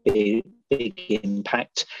had a big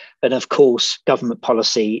impact. And of course, government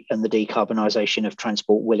policy and the decarbonisation of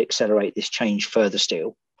transport will accelerate this change further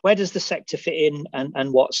still. Where does the sector fit in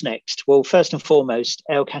and what's next? Well, first and foremost,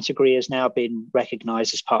 L category has now been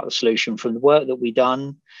recognised as part of the solution from the work that we've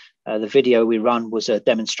done. The video we run was a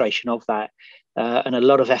demonstration of that. And a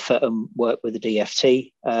lot of effort and work with the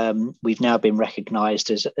DFT. We've now been recognised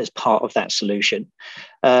as part of that solution.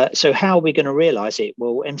 So how are we going to realise it?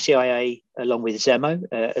 Well, MCIA, along with Zemo,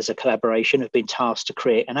 as a collaboration, have been tasked to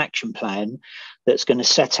create an action plan that's going to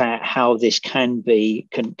set out how this can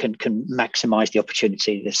maximise the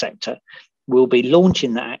opportunity of the sector. We'll be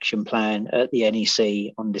launching that action plan at the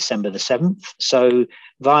NEC on December the 7th. So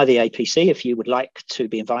via the APC, if you would like to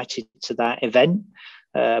be invited to that event,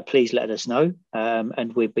 please let us know,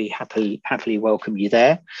 and we'd be happily welcome you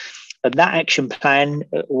there. And that action plan,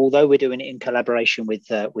 although we're doing it in collaboration with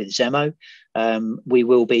Zemo, we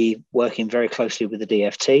will be working very closely with the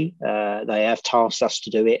DFT. They have tasked us to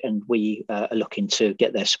do it, and we are looking to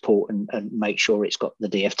get their support and make sure it's got the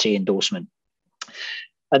DFT endorsement.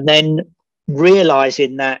 And then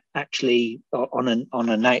realizing that actually on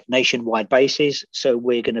a nationwide basis. So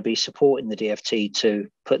we're going to be supporting the DFT to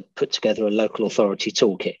put together a local authority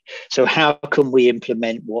toolkit. So how can we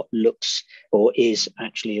implement what looks or is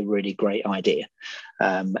actually a really great idea,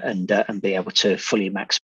 and be able to fully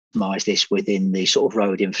maximize this within the sort of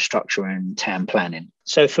road infrastructure and town planning.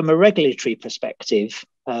 So from a regulatory perspective,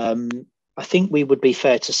 I think we would be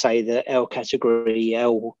fair to say that L category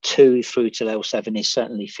L2 through to L7 is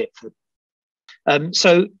certainly fit for.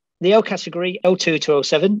 So the L category, L2 to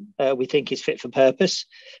L7, we think is fit for purpose,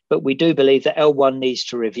 but we do believe that L1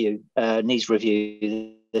 needs review.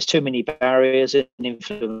 There's too many barriers and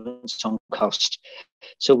influence on cost.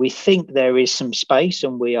 So we think there is some space,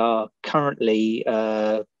 and we are currently,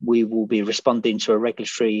 we will be responding to a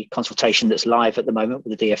regulatory consultation that's live at the moment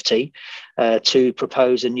with the DFT to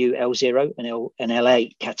propose a new L0 and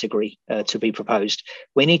L8 category to be proposed.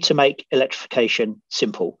 We need to make electrification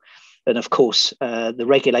simple. And of course, the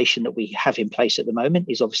regulation that we have in place at the moment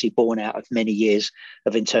is obviously born out of many years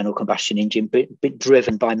of internal combustion engine, but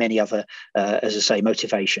driven by many other, as I say,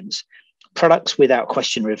 motivations. Products without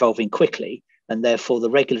question are evolving quickly, and therefore the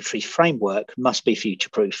regulatory framework must be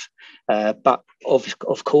future-proof. But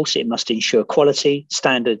of course, it must ensure quality,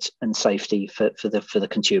 standards, and safety for the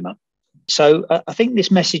consumer. So I think this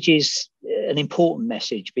message is an important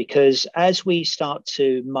message, because as we start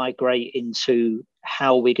to migrate into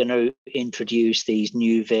how we're going to introduce these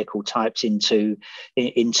new vehicle types into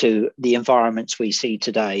the environments we see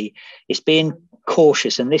today, it's being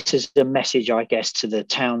cautious. And this is the message, I guess, to the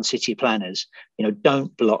town city planners,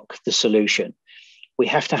 don't block the solution. We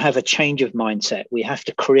have to have a change of mindset. We have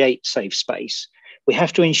to create safe space. We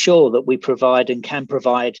have to ensure that we provide and can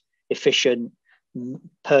provide efficient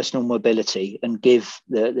personal mobility and give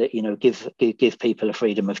people a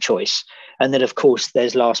freedom of choice. And then of course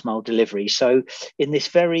there's last mile delivery. So in this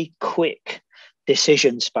very quick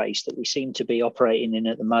decision space that we seem to be operating in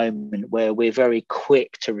at the moment, where we're very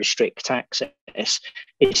quick to restrict access,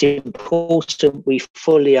 it's important we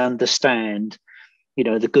fully understand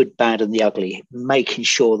the good, bad and the ugly, making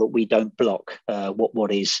sure that we don't block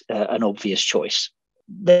what is an obvious choice.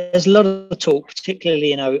 There's a lot of talk,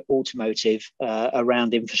 particularly in automotive,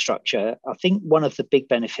 around infrastructure. I think one of the big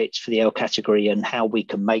benefits for the L category and how we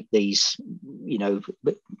can make these,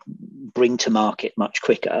 bring to market much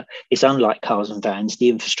quicker. It's unlike cars and vans. The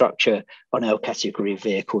infrastructure on our category of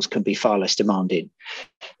vehicles can be far less demanding.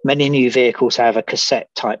 Many new vehicles have a cassette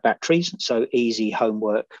type batteries, so easy home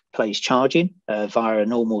workplace charging via a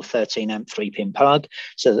normal 13 amp 3-pin plug.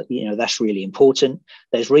 So that, that's really important.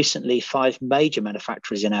 There's recently 5 major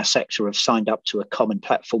manufacturers in our sector have signed up to a common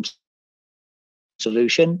platform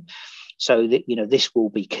solution. So that, this will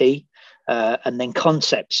be key. And then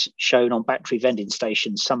concepts shown on battery vending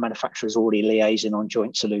stations. Some manufacturers already liaising on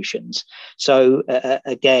joint solutions. So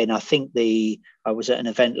again, I think I was at an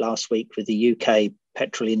event last week with the UK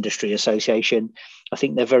Petrol Industry Association. I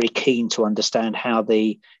think they're very keen to understand how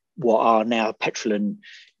what are now petrol and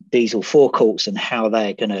diesel forecourts and how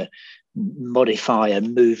they're going to modify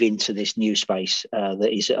and move into this new space that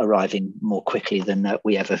is arriving more quickly than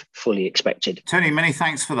we ever fully expected. Tony, many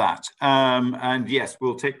thanks for that. And yes,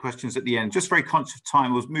 we'll take questions at the end. Just very conscious of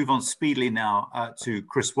time, we'll move on speedily now to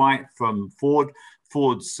Chris White from Ford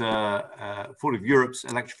of Europe's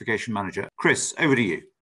Electrification Manager. Chris, over to you.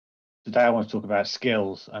 Today I want to talk about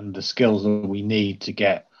skills and the skills that we need to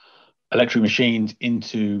get electric machines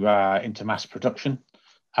into mass production.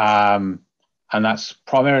 And that's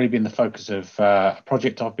primarily been the focus of a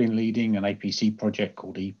project I've been leading, an APC project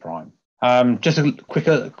called ePrime. Just a quick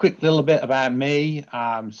little bit about me.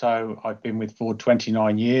 So I've been with Ford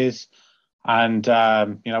 29 years. And,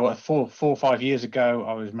 4 or 5 years ago,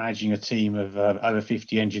 I was managing a team of over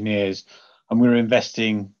 50 engineers. And we were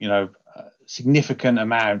investing, significant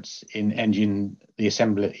amounts in the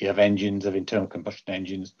assembly of engines, of internal combustion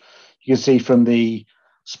engines. You can see from the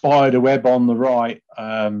spider web on the right,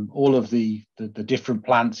 all of the different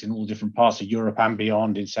plants in all different parts of Europe and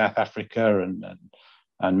beyond, in South Africa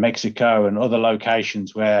and Mexico and other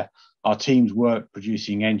locations where our teams work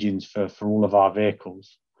producing engines for all of our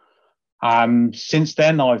vehicles. Since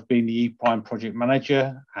then, I've been the ePrime project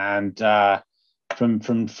manager, and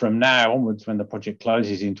from now onwards, when the project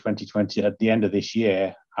closes in 2020 at the end of this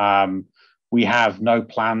year, we have no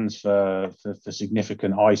plans for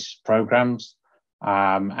significant ICE programs.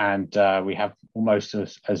 And we have almost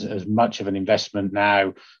as much of an investment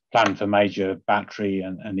now planned for major battery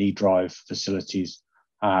and e-drive facilities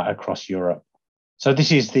across Europe. So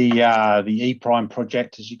this is the ePrime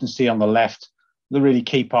project. As you can see on the left, the really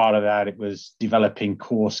key part of that, it was developing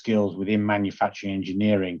core skills within manufacturing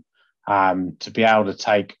engineering to be able to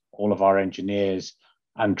take all of our engineers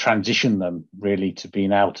and transition them really to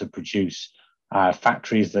being able to produce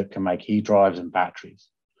factories that can make e-drives and batteries.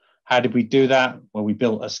 How did we do that? Well, we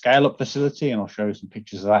built a scale-up facility, and I'll show you some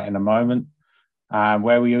pictures of that in a moment,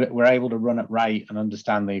 where we were able to run at rate and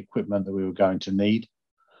understand the equipment that we were going to need,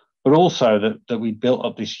 but also that we built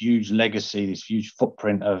up this huge legacy, this huge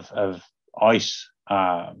footprint of ICE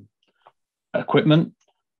equipment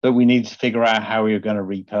that we needed to figure out how we were going to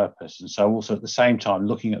repurpose. And so also at the same time,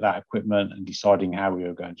 looking at that equipment and deciding how we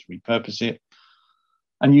were going to repurpose it,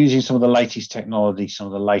 and using some of the latest technology, some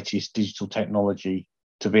of the latest digital technology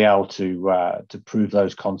to be able to prove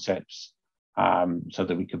those concepts so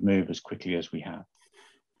that we could move as quickly as we have.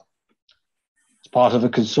 As part of a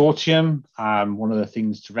consortium, one of the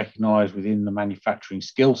things to recognise within the manufacturing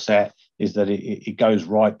skill set is that it goes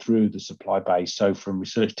right through the supply base. So from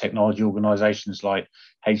research technology organisations like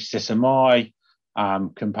HSMI,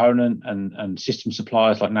 component and system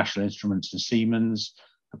suppliers like National Instruments and Siemens,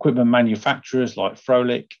 equipment manufacturers like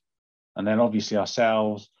Froelich, and then obviously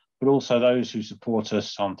ourselves, but also those who support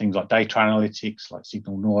us on things like data analytics, like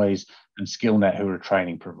Signal Noise, and SkillNet, who are a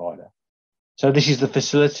training provider. So this is the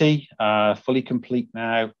facility, fully complete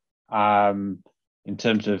now. In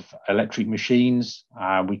terms of electric machines,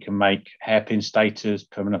 we can make hairpin stators,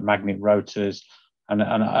 permanent magnet rotors,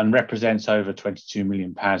 and represents over £22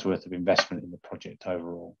 million worth of investment in the project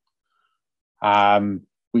overall.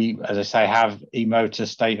 We, as I say, have e-motor,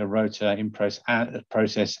 stator, rotor,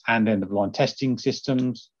 process and end-of-line testing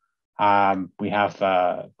systems. We have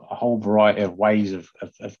a whole variety of ways of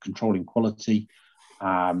controlling quality.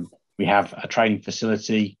 We have a training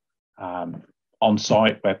facility on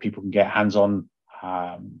site where people can get hands-on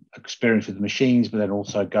experience with the machines, but then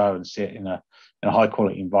also go and sit in a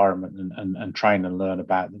high-quality environment and train and learn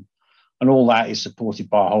about them. And all that is supported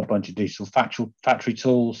by a whole bunch of digital factory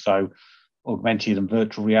tools, so augmented and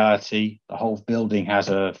virtual reality. The whole building has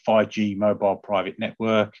a 5G mobile private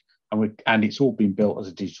network, and it's all been built as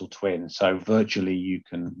a digital twin. So virtually, you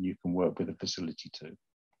can work with the facility too.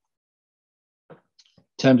 In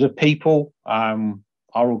terms of people, our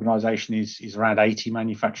organisation is around 80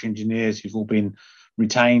 manufacturing engineers who've all been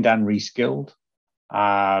retained and reskilled.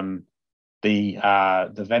 The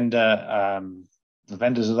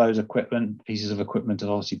vendors of those pieces of equipment have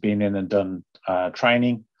obviously been in and done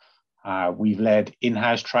training. We've led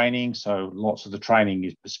in-house training, so lots of the training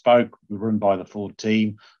is bespoke, run by the Ford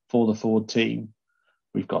team, for the Ford team.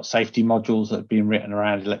 We've got safety modules that have been written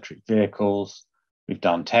around electric vehicles. We've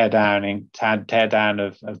done teardown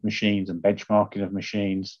of machines and benchmarking of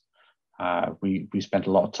machines. We spent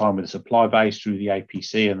a lot of time with the supply base through the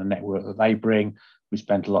APC and the network that they bring. We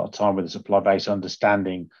spent a lot of time with the supply base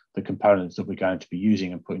understanding the components that we're going to be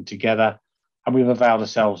using and putting together. And we've availed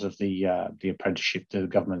ourselves of the apprenticeship, the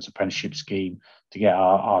government's apprenticeship scheme, to get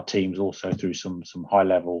our teams also through some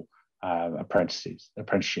high-level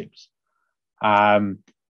apprenticeships. Now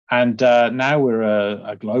we're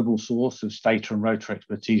a global source of stator and rotor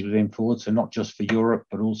expertise within Ford, so not just for Europe,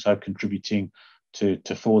 but also contributing to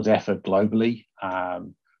Ford's effort globally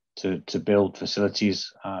to build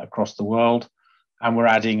facilities across the world. And we're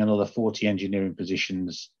adding another 40 engineering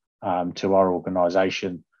positions to our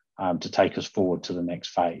organisation to take us forward to the next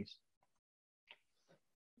phase.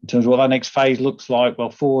 In terms of what that next phase looks like,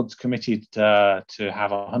 well, Ford's committed to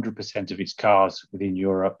have 100% of its cars within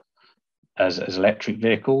Europe as electric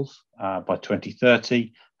vehicles by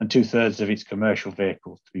 2030, and 2/3 of its commercial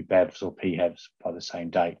vehicles to be BEVs or PHEVs by the same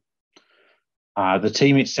date. The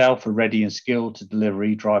team itself are ready and skilled to deliver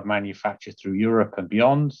e-drive manufacture through Europe and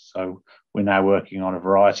beyond. So we're now working on a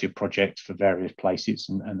variety of projects for various places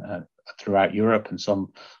and throughout Europe, and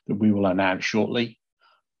some that we will announce shortly.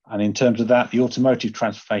 And in terms of that, the Automotive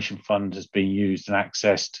Transformation Fund has been used and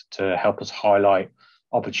accessed to help us highlight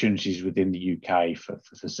opportunities within the UK for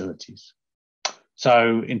facilities.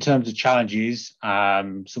 So in terms of challenges,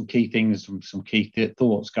 some key things, some key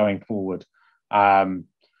thoughts going forward.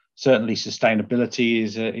 Certainly sustainability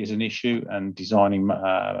is an issue, and designing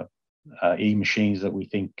e-machines that we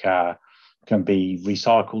think can be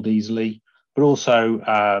recycled easily, but also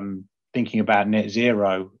thinking about net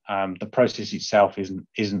zero. The process itself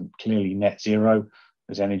isn't clearly net zero.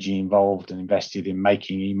 There's energy involved and invested in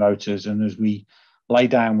making e-motors, and as we lay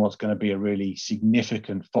down what's going to be a really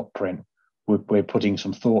significant footprint, we're putting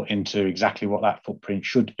some thought into exactly what that footprint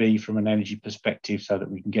should be from an energy perspective, so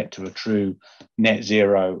that we can get to a true net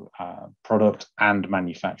zero product and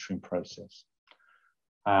manufacturing process.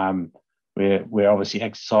 We're obviously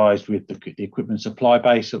exercised with the equipment supply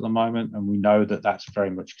base at the moment, and we know that that's very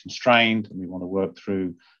much constrained, and we want to work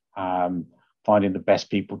through finding the best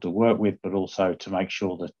people to work with, but also to make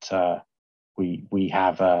sure that we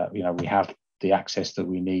have the access that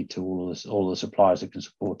we need to all the suppliers that can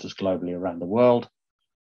support us globally around the world.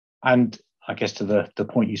 And I guess to the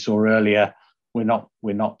point you saw earlier, we're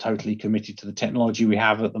not totally committed to the technology we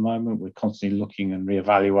have at the moment. We're constantly looking and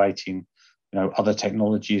reevaluating, other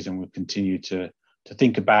technologies, and we'll continue to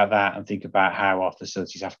think about that and think about how our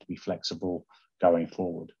facilities have to be flexible going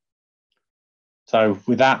forward. So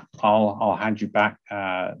with that, I'll hand you back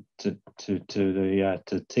to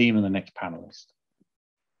the team and the next panelist.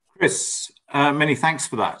 Chris, many thanks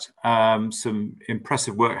for that. Some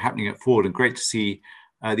impressive work happening at Ford, and great to see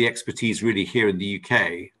the expertise really here in the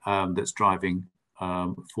UK that's driving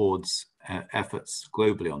Ford's efforts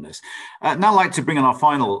globally on this. Now I'd like to bring in our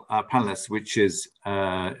final panelist, which is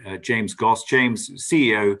James Goss. James,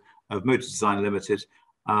 CEO of Motor Design Limited,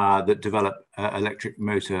 that develop electric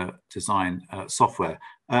motor design software.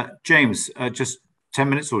 James, just 10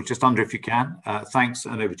 minutes or just under if you can. Thanks,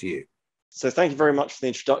 and over to you. So thank you very much for the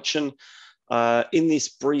introduction. In this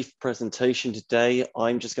brief presentation today,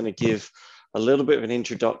 I'm just going to give a little bit of an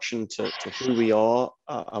introduction to who we are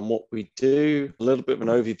and what we do, a little bit of an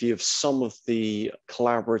overview of some of the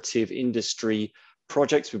collaborative industry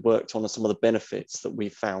projects we've worked on and some of the benefits that we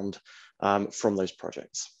found from those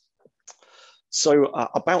projects. So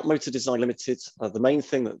about Motor Design Limited, the main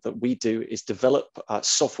thing that we do is develop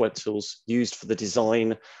software tools used for the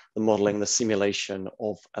design, the modeling, the simulation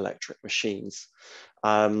of electric machines.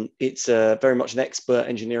 It's very much an expert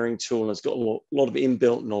engineering tool, and has got a lot of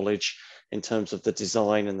inbuilt knowledge in terms of the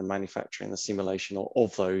design and the manufacturing, the simulation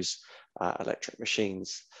of those electric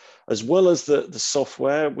machines. As well as the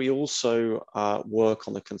software, we also work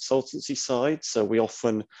on the consultancy side. So we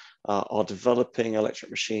often are developing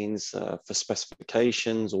electric machines for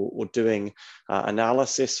specifications or doing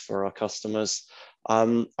analysis for our customers.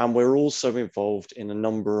 And we're also involved in a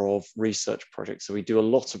number of research projects. So we do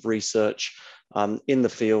a lot of research in the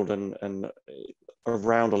field and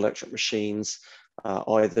around electric machines,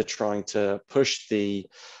 either trying to push the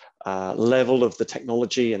level of the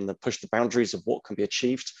technology and push the boundaries of what can be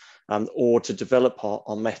achieved, or to develop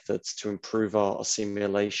our methods to improve our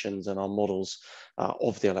simulations and our models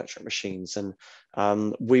of the electric machines.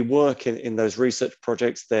 And we work in those research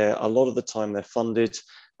projects. A lot of the time they're funded,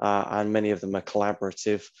 and many of them are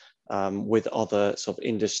collaborative with other sort of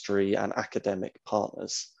industry and academic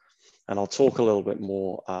partners. And I'll talk a little bit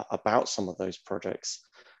more about some of those projects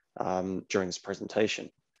during this presentation.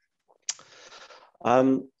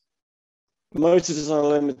 Motor Design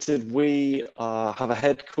Limited, we have a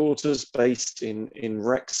headquarters based in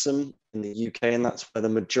Wrexham in the UK, and that's where the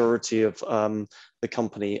majority of the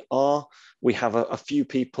company are. We have a few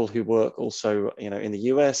people who work also, in the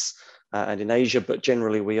US and in Asia, but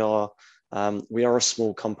generally we are a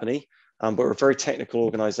small company, but we're a very technical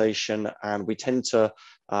organization, and we tend to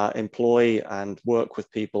employ and work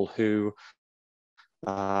with people who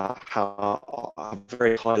have a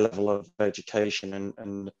very high level of education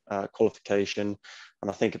and qualification,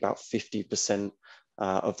 and I think about 50%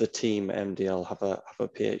 of the team at MDL have a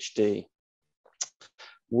PhD.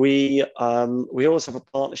 We also have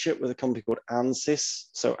a partnership with a company called ANSYS.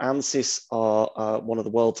 So ANSYS are one of the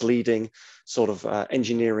world's leading sort of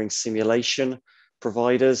engineering simulation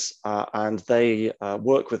providers, and they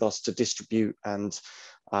work with us to distribute and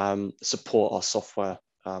support our software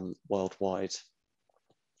worldwide.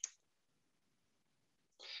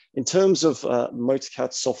 In terms of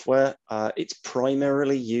MotorCAD software, it's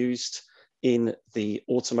primarily used in the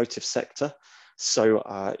automotive sector. So,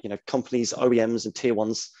 companies, OEMs and tier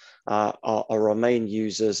ones are our main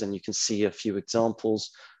users, and you can see a few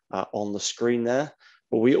examples on the screen there.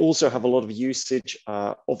 But we also have a lot of usage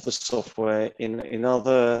of the software in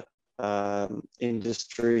other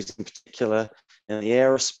industries, in particular in the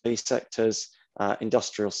aerospace sectors,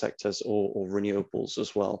 industrial sectors, or renewables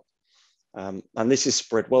as well. And this is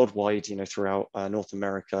spread worldwide, throughout North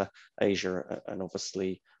America, Asia, and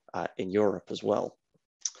obviously in Europe as well.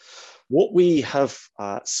 What we have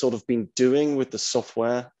sort of been doing with the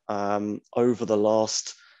software over the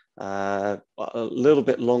last, a little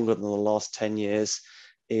bit longer than the last 10 years,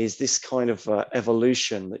 is this kind of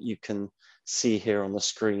evolution that you can see here on the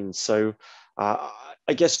screen. So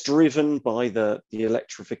I guess driven by the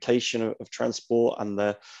electrification of transport and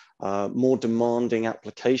the more demanding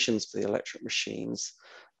applications for the electric machines,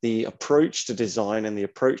 the approach to design and the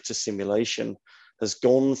approach to simulation has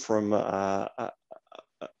gone from a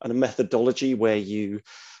methodology where you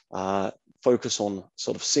focus on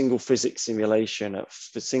sort of single physics simulation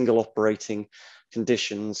for single operating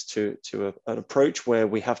conditions to an approach where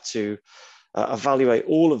we have to evaluate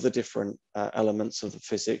all of the different elements of the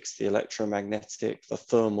physics, the electromagnetic, the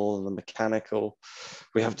thermal, and the mechanical.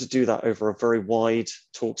 We have to do that over a very wide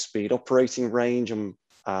torque speed operating range, and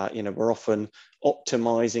we're often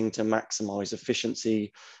optimizing to maximize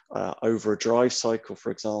efficiency over a drive cycle,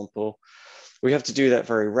 for example. We have to do that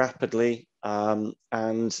very rapidly, and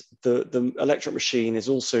the electric machine is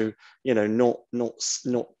also, not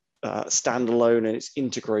standalone, and it's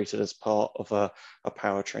integrated as part of a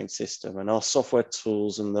powertrain system. And our software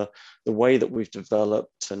tools and the way that we've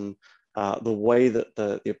developed and the way that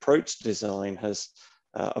the approach to design has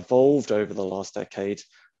evolved over the last decade,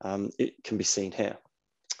 it can be seen here.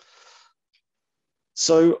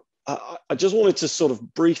 So I just wanted to sort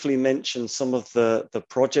of briefly mention some of the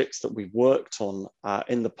projects that we've worked on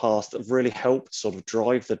in the past that have really helped sort of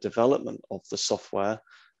drive the development of the software.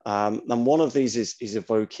 And one of these is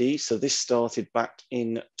Evoke. So this started back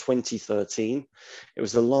in 2013. It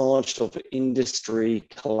was a large sort of industry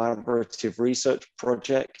collaborative research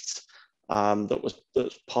project that was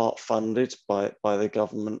part funded by the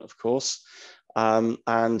government, of course.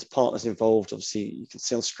 And partners involved, obviously, you can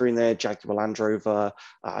see on screen there, Jaguar Land Rover,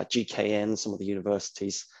 GKN, some of the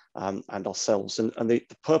universities, and ourselves. And the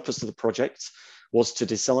purpose of the project was to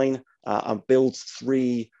design and build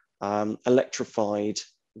 3 electrified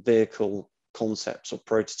vehicle concepts or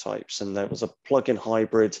prototypes. And there was a plug-in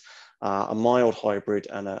hybrid, a mild hybrid,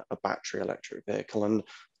 and a battery electric vehicle. And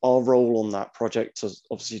our role on that project is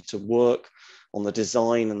obviously to work on the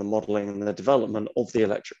design and the modeling and the development of the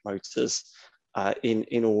electric motors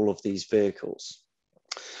in all of these vehicles.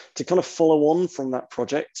 To kind of follow on from that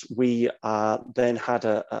project, we then had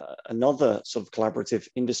another sort of collaborative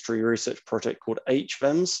industry research project called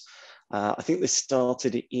HVEMS. I think this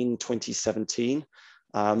started in 2017.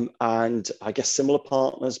 And I guess similar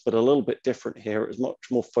partners, but a little bit different here. It was much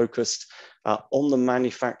more focused on the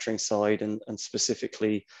manufacturing side and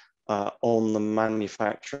specifically on the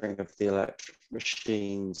manufacturing of the electric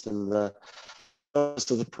machines. And the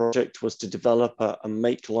purpose of the project was to develop a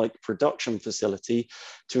make-like production facility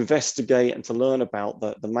to investigate and to learn about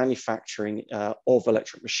the manufacturing of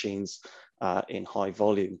electric machines in high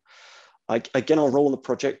volume. Again, our role in the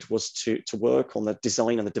project was to work on the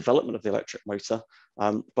design and the development of the electric motor,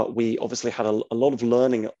 but we obviously had a lot of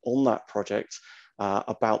learning on that project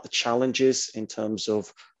about the challenges in terms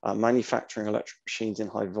of manufacturing electric machines in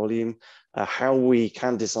high volume, how we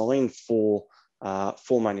can design for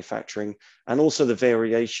for manufacturing, and also the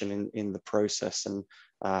variation in the process and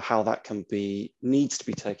how that needs to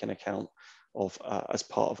be taken account of as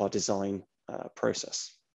part of our design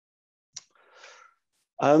process.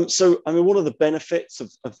 So, I mean, one of the benefits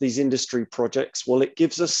of these industry projects, well, it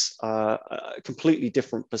gives us a completely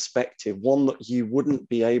different perspective, one that you wouldn't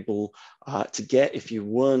be able to get if you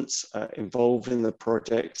weren't involved in the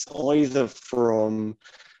projects, either from,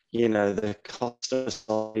 you know, the customer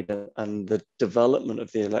side and the development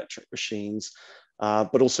of the electric machines,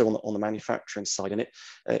 but also on the manufacturing side. And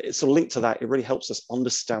it's sort of linked to that. It really helps us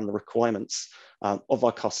understand the requirements of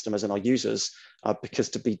our customers and our users, because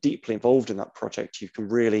to be deeply involved in that project, you can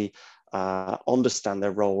really understand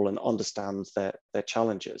their role and understand their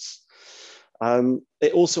challenges.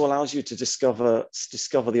 It also allows you to discover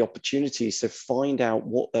the opportunities, to find out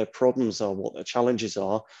what their problems are, what their challenges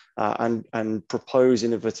are, and propose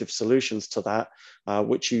innovative solutions to that,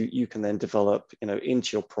 which you can then develop, you know,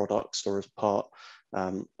 into your products or as part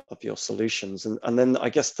of your solutions. And then I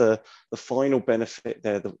guess the final benefit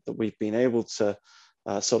there that we've been able to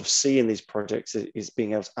sort of see in these projects is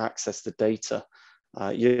being able to access the data.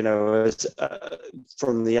 You know,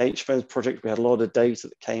 from the HVEMS project, we had a lot of data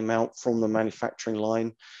that came out from the manufacturing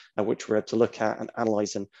line, which we're able to look at and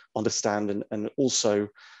analyze and understand, and also,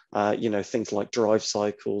 you know, things like drive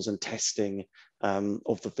cycles and testing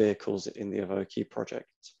of the vehicles in the Evoke project.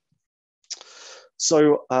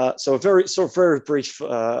 So, so a very brief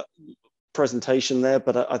presentation there,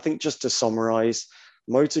 but I think just to summarize,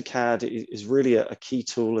 MotorCAD is really a key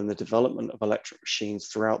tool in the development of electric machines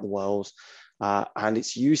throughout the world. And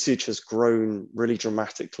its usage has grown really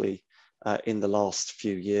dramatically in the last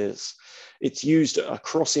few years. It's used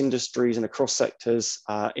across industries and across sectors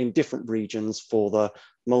in different regions for the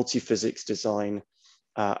multi-physics design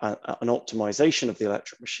and optimization of the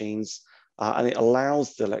electric machines. And it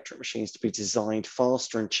allows the electric machines to be designed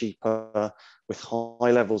faster and cheaper with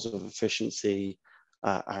high levels of efficiency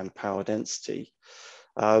and power density.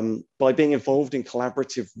 By being involved in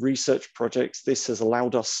collaborative research projects, this has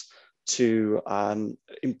allowed us to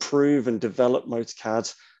improve and develop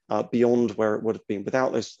MotorCAD beyond where it would have been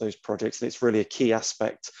without those projects. And it's really a key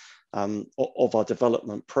aspect of our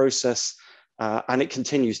development process, and it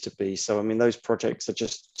continues to be. So, I mean, those projects are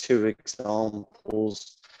just two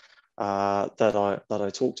examples that I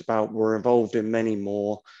talked about. We're involved in many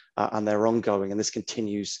more, and they're ongoing, and this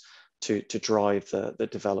continues to drive the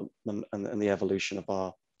development and the evolution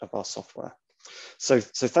of our software. So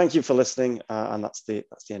thank you for listening, and that's the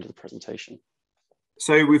end of the presentation.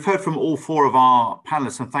 So we've heard from all four of our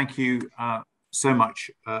panelists, and thank you so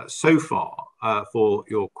much so far for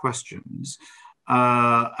your questions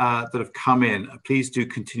that have come in. Please do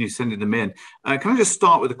continue sending them in. Can I just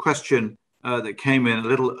start with a question that came in a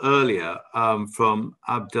little earlier from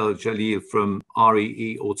Abdel Jalil from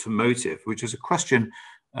REE Automotive, which is a question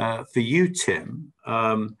for you, Tim.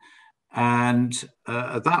 And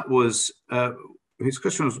that was, his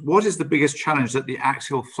question was, what is the biggest challenge that the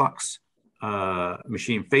axial flux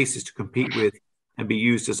machine faces to compete with and be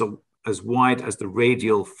used as wide as the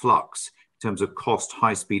radial flux in terms of cost,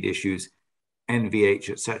 high speed issues, NVH,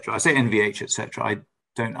 etc.? I say NVH, etc. I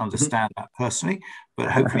don't understand that personally,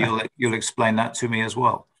 but hopefully you'll explain that to me as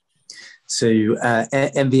well. So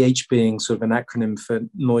NVH being sort of an acronym for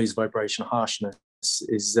noise, vibration, harshness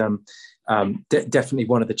is definitely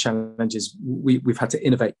one of the challenges. We've had to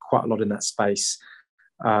innovate quite a lot in that space.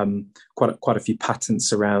 Quite a few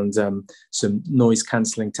patents around some noise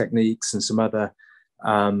cancelling techniques and some other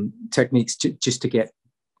techniques just to get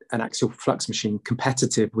an axial flux machine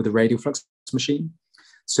competitive with a radial flux machine.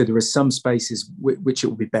 So there are some spaces which it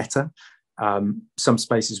will be better, some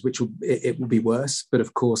spaces which it will be worse. But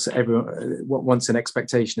of course, once an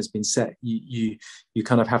expectation has been set, you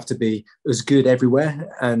kind of have to be as good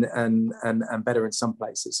everywhere and better in some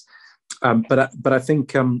places. But I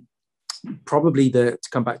think probably to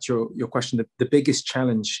come back to your question, the biggest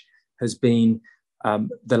challenge has been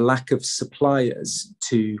the lack of suppliers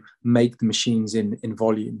to make the machines in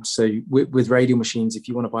volume. So with radial machines, if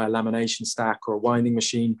you want to buy a lamination stack or a winding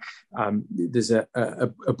machine, there's a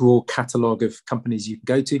broad catalogue of companies you can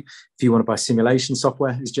go to. If you want to buy simulation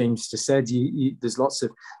software, as James just said, there's lots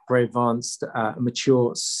of very advanced,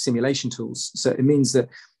 mature simulation tools. So it means that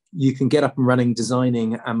you can get up and running,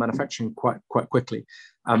 designing and manufacturing quite quickly.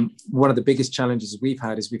 One of the biggest challenges we've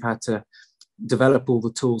had is we've had to develop all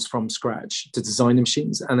the tools from scratch to design the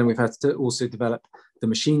machines, and then we've had to also develop the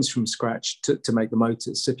machines from scratch to make the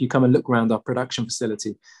motors. So if you come and look around our production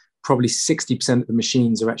facility, probably 60% of the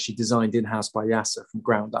machines are actually designed in-house by YASA from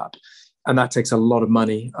ground up, and that takes a lot of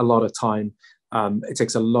money, a lot of time. It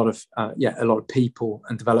takes a lot of people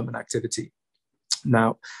and development activity.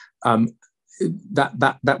 Now,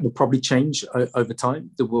 that will probably change over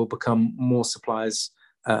time. There will become more suppliers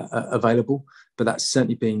available, but that's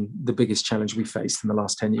certainly been the biggest challenge we faced in the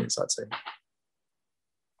last 10 years, I'd say.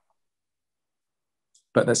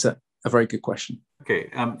 But that's a very good question. Okay,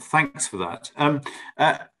 thanks for that.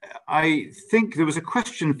 I think there was a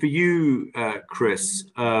question for you, Chris,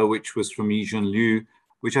 which was from Yijun Liu,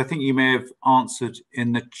 which I think you may have answered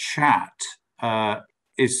in the chat.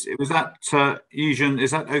 Was that, Yijun,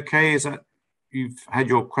 is that okay? Is that, you've had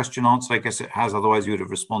your question answered? I guess it has, otherwise you would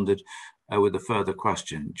have responded with a further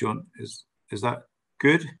question. Do you want, is that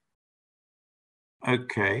good?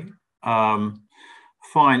 Okay.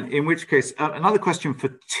 Fine, in which case, another question for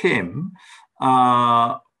Tim,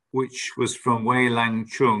 which was from Wei Lang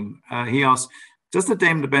Chung. He asked, does the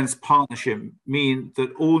Daimler-Benz partnership mean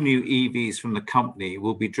that all new EVs from the company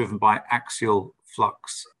will be driven by axial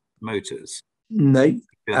flux motors? No.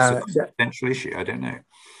 That's a potential issue, I don't know.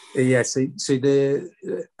 Yeah, so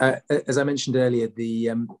as I mentioned earlier,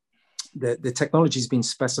 the technology has been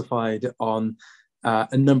specified on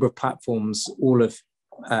a number of platforms, all of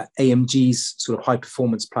AMG's sort of high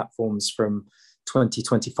performance platforms from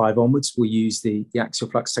 2025 onwards will use the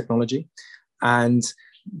axial flux technology. And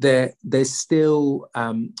there's still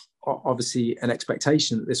obviously an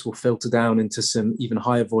expectation that this will filter down into some even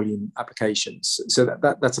higher volume applications. So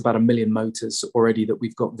that's about 1 million motors already that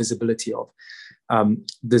we've got visibility of.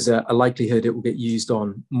 There's a likelihood it will get used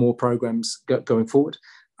on more programs going forward.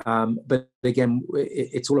 But again,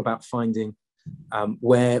 it's all about finding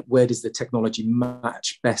where does the technology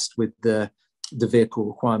match best with the vehicle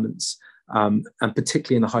requirements, and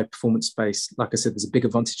particularly in the high performance space. Like I said, there's a big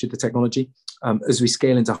advantage of the technology. As we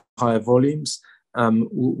scale into higher volumes,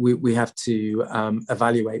 we have to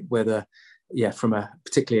evaluate whether, from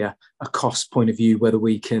particularly a cost point of view, whether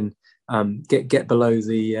we can get below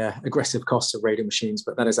the aggressive costs of radio machines,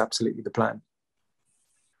 but that is absolutely the plan.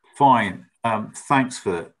 Fine, thanks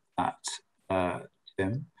for that,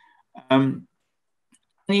 Tim.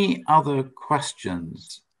 Any other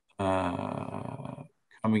questions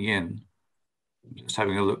coming in? Just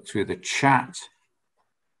having a look through the chat.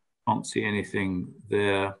 Can't see anything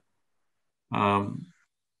there.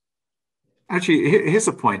 Actually, here's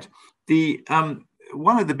a point.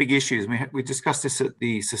 One of the big issues, we discussed this at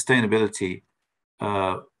the sustainability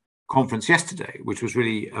conference yesterday, which was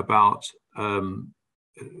really about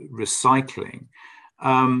recycling.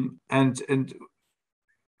 And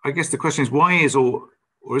I guess the question is, why is or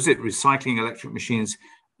is it recycling electric machines?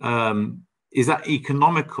 Is that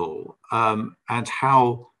economical? And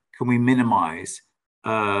how can we minimize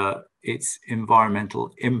its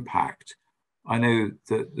environmental impact? I know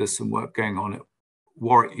that there's some work going on at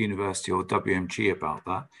Warwick University or WMG about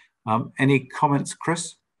that. Any comments,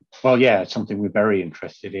 Chris? Well, yeah, it's something we're very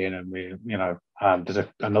interested in, and there's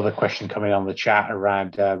another question coming on the chat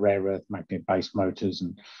around rare earth magnet-based motors,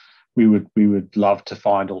 and we would love to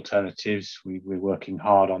find alternatives. We're working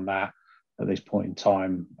hard on that at this point in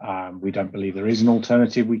time. We don't believe there is an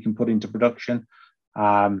alternative we can put into production.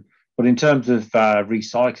 But in terms of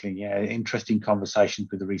recycling, interesting conversations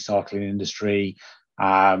with the recycling industry.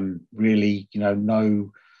 Really,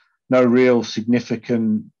 no real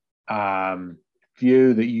significant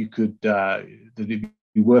view that you could that it'd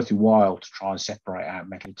be worth your while to try and separate out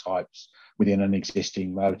metal types within an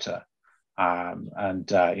existing motor. Perhaps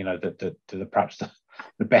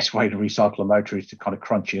the best way to recycle a motor is to kind of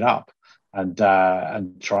crunch it up and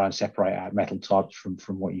try and separate out metal types from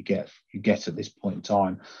what you get at this point in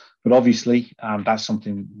time. But obviously, that's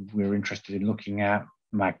something we're interested in looking at.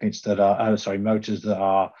 Motors that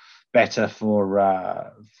are better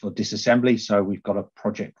for disassembly. So we've got a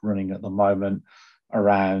project running at the moment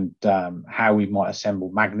around how we might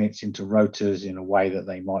assemble magnets into rotors in a way that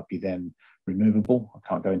they might be then removable. I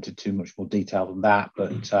can't go into too much more detail than that,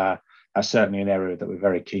 but that's certainly an area that we're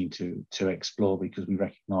very keen to explore, because we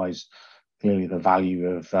recognise clearly the value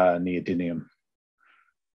of neodymium.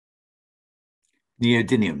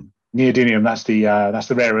 Neodymium. That's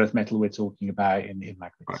the rare earth metal we're talking about in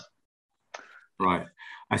magnets. Right.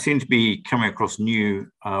 I seem to be coming across new.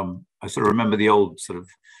 I sort of remember the old sort of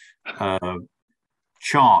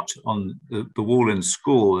chart on the wall in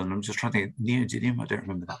school, and I'm just trying to think. Neodymium. I don't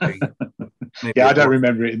remember that being. Yeah, I don't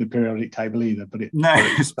remember it in the periodic table either. But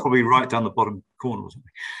it's probably right down the bottom corner or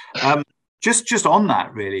something. Just on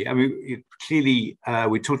that, really. I mean, clearly,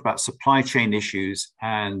 we talked about supply chain issues,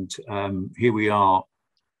 and here we are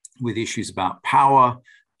with issues about power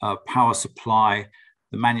supply,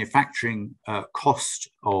 the manufacturing cost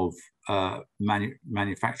of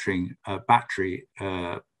manufacturing battery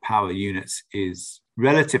power units is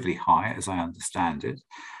relatively high, as I understand it.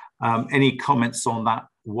 Any comments on that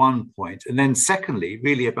one point? And then secondly,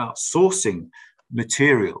 really about sourcing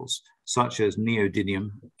materials such as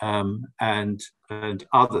neodymium and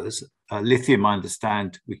others. Lithium, I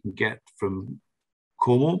understand we can get from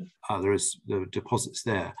Cornwall. There are deposits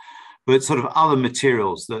there. But sort of other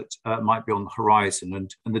materials that might be on the horizon,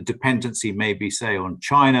 and the dependency may be, say, on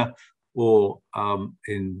China or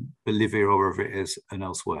in Bolivia or wherever it is and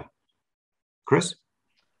elsewhere. Chris?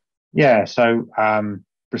 Yeah, so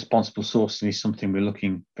responsible sourcing is something we're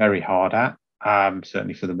looking very hard at,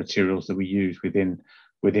 certainly for the materials that we use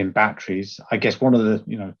within batteries. I guess one of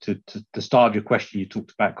the, to the start of your question, you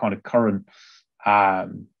talked about kind of current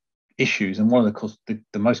issues, and one of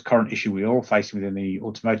the most current issue we're all facing within the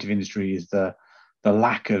automotive industry is the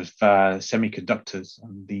lack of semiconductors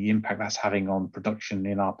and the impact that's having on production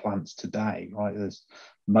in our plants today. Right, there's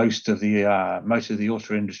most of the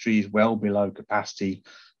auto industry is well below capacity,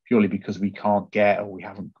 purely because we can't get, or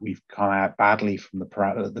we've come out badly from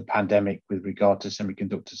the pandemic with regard to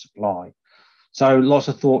semiconductor supply. So lots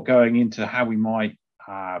of thought going into how we might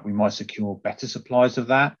secure better supplies of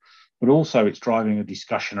that. But also it's driving a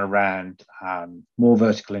discussion around more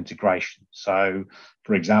vertical integration. So,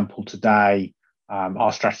 for example, today,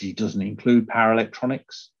 our strategy doesn't include power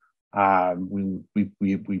electronics.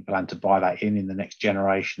 We plan to buy that in the next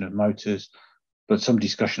generation of motors. But some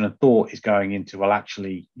discussion and thought is going into, well,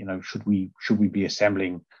 actually, should we be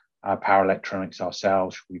assembling power electronics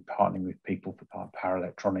ourselves? Should we be partnering with people for power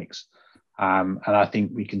electronics? And I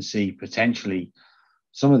think we can see potentially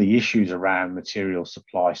some of the issues around material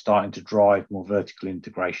supply starting to drive more vertical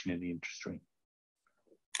integration in the industry.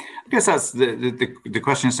 I guess that's the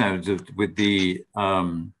question with the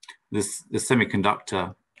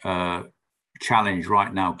semiconductor challenge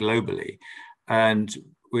right now globally, and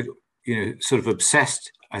with sort of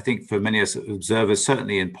obsessed, I think, for many observers,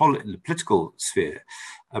 certainly in the political sphere,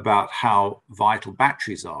 about how vital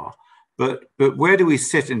batteries are. But where do we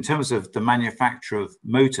sit in terms of the manufacture of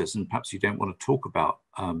motors? And perhaps you don't want to talk about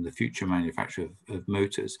the future manufacture of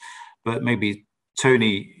motors, but maybe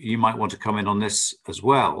Tony, you might want to come in on this as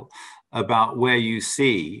well, about where you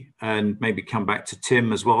see, and maybe come back to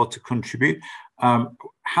Tim as well to contribute,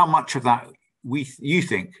 how much of that you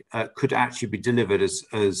think could actually be delivered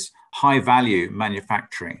as high value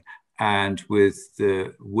manufacturing, and with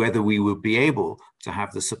whether we will be able to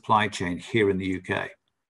have the supply chain here in the UK.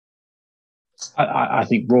 I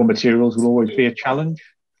think raw materials will always be a challenge,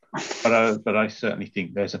 but I certainly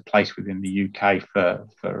think there's a place within the UK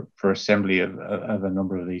for assembly of a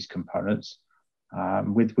number of these components,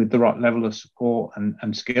 with the right level of support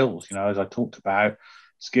and skills. As I talked about,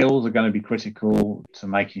 skills are going to be critical to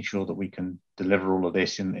making sure that we can deliver all of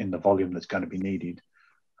this in the volume that's going to be needed.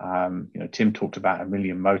 Tim talked about 1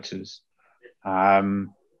 million motors, and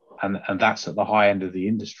that's at the high end of the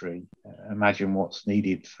industry. Imagine what's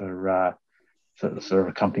needed for a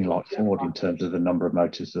company like Ford in terms of the number of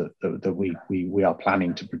motors that we are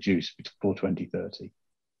planning to produce before 2030.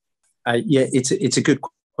 Yeah, it's a good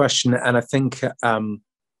question, and I think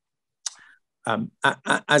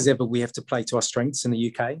as ever we have to play to our strengths in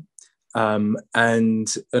the UK, and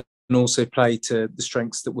also play to the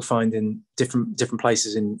strengths that we find in different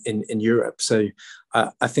places in Europe. So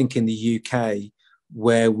I think in the UK,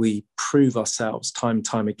 where we prove ourselves time and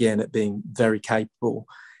time again at being very capable,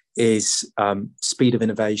 is speed of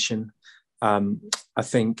innovation. I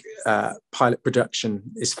think pilot production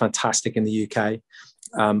is fantastic in the UK.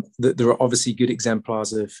 There are obviously good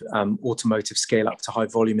exemplars of automotive scale up to high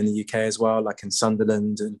volume in the UK as well, like in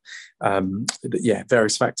Sunderland and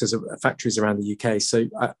various factories around the UK. So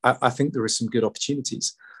I think there are some good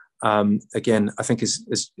opportunities. Again, I think as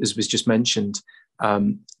was just mentioned,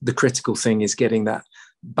 the critical thing is getting that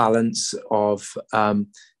balance of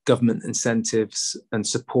government incentives and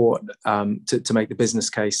support to make the business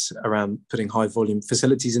case around putting high volume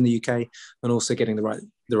facilities in the UK, and also getting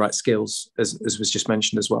the right skills, as was just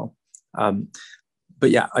mentioned as well. But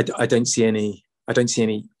yeah, I don't see any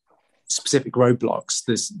specific roadblocks.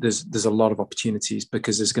 There's a lot of opportunities,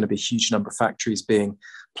 because there's going to be a huge number of factories being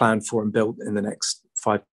planned for and built in the next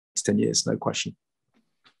 5 to 10 years, no question.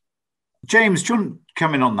 James, do you want to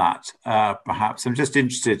come in on that, perhaps? I'm just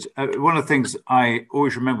interested. One of the things I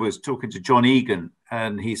always remember was talking to John Egan,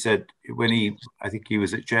 and he said I think he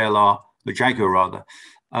was at Jaguar rather,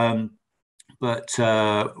 but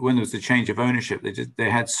when there was the change of ownership, they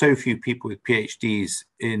had so few people with PhDs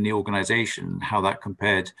in the organization, how that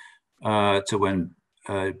compared to when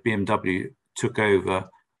BMW took over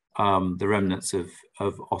the remnants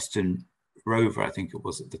of Austin Rover, I think it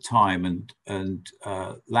was at the time, and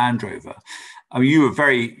Land Rover. I mean,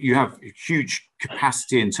 you have huge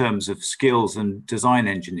capacity in terms of skills and design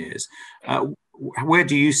engineers. Where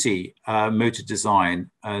do you see motor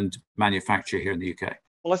design and manufacture here in the UK?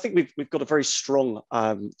 Well, I think we've got a very strong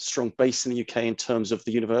base in the UK in terms of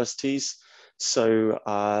the universities. So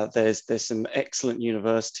there's some excellent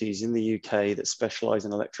universities in the UK that specialise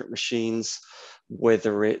in electric machines,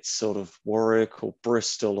 whether it's sort of Warwick or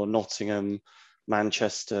Bristol or Nottingham,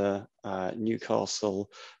 Manchester, Newcastle.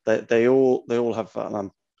 They all have, and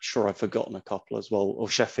I'm sure I've forgotten a couple as well, or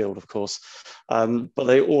Sheffield, of course, but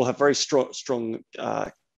they all have very strong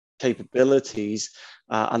capabilities,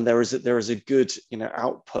 and there is a good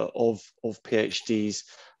output of PhDs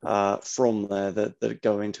from there that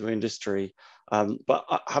go into industry. But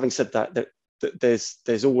having said that,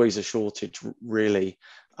 there's always a shortage, really,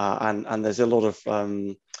 and there's a lot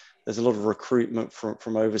of recruitment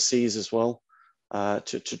from overseas as well,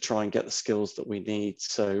 to try and get the skills that we need.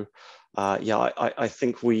 So yeah, I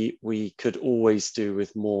think we could always do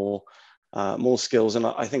with more skills, and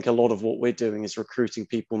I think a lot of what we're doing is recruiting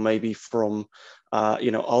people maybe from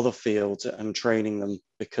other fields and training them,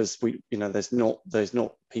 because there's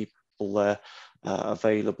not people there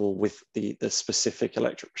available with the specific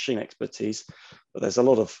electric machine expertise, but there's a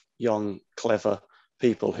lot of young, clever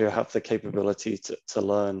people who have the capability to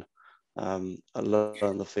learn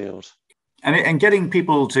the field. And getting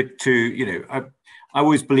people to I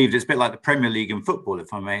always believed it's a bit like the Premier League in football,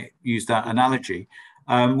 if I may use that analogy.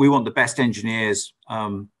 We want the best engineers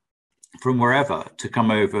from wherever to come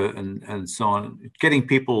over and so on. Getting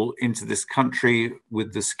people into this country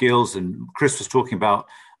with the skills, and Chris was talking about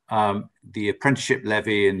the apprenticeship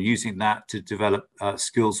levy and using that to develop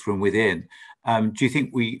skills from within. Do you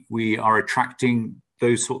think we are attracting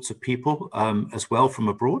those sorts of people as well from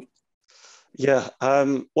abroad? Yeah,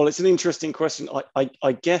 well, it's an interesting question. I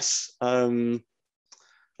guess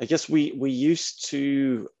we used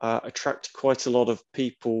to attract quite a lot of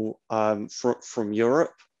people from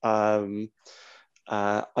Europe. I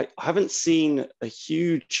haven't seen a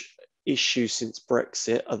huge issue since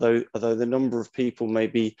Brexit, although the number of people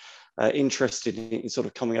maybe interested in sort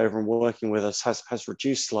of coming over and working with us has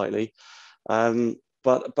reduced slightly.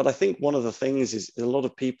 But I think one of the things is a lot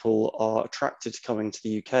of people are attracted to coming to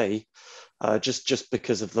the UK just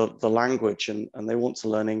because of the language, and they want to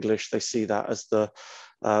learn English. They see that as the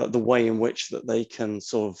way in which that they can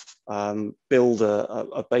sort of build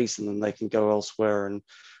a base, and then they can go elsewhere and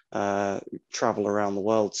travel around the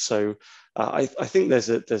world. So I think there's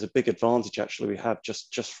a big advantage actually we have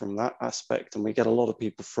just from that aspect, and we get a lot of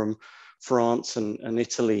people from France and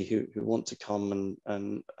Italy who want to come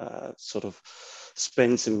and sort of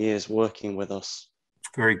spend some years working with us.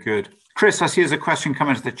 Very good. Chris, I see there's a question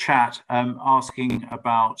coming to the chat asking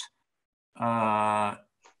about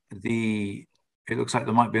it looks like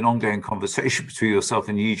there might be an ongoing conversation between yourself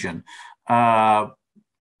and Eugen. But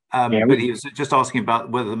he was just asking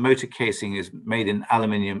about whether the motor casing is made in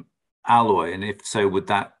aluminium alloy, and if so, would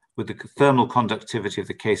the thermal conductivity of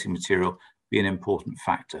the casing material be an important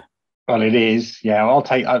factor? Well, it is. Yeah, I'll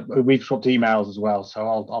take. We've swapped emails as well, so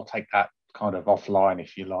I'll take that kind of offline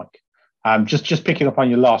if you like. Just picking up on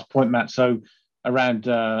your last point, Matt. So around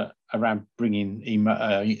bringing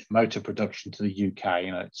motor production to the UK,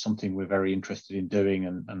 it's something we're very interested in doing,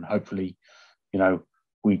 and hopefully,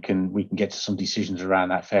 we can get to some decisions around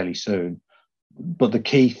that fairly soon. But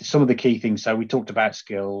some of the key things. So we talked about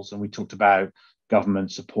skills, and we talked about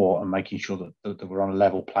government support and making sure that we're on a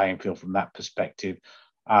level playing field from that perspective.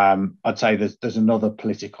 I'd say there's another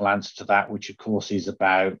political answer to that, which of course is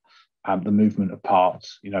about the movement of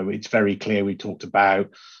parts. It's very clear. We talked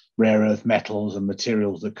about rare earth metals and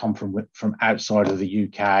materials that come from outside of the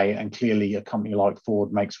UK, and clearly a company like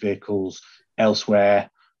Ford makes vehicles elsewhere.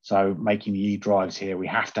 So making the e-drives here, we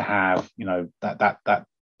have to have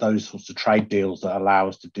those sorts of trade deals that allow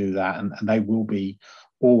us to do that, and they will be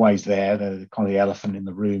always there. They're kind of the elephant in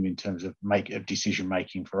the room in terms of decision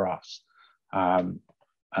making for us.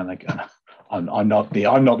 And again, I'm not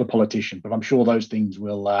the politician, but I'm sure those things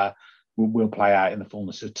will play out in the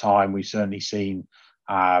fullness of time. We've certainly seen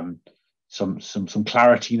some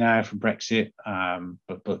clarity now from Brexit,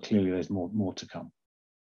 but clearly there's more to come.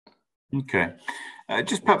 Okay,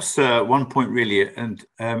 just perhaps one point really, and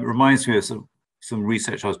reminds me of some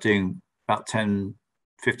research I was doing about 10,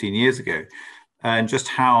 15 years ago, and just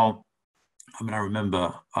how, I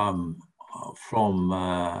remember from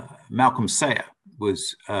Malcolm Sayer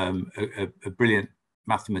was a brilliant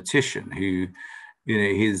mathematician who,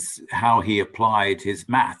 how he applied his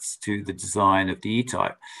maths to the design of the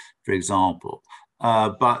E-Type, for example.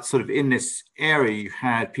 but sort of in this area, you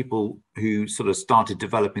had people who sort of started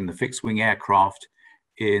developing the fixed wing aircraft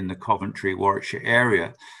in the Coventry, Warwickshire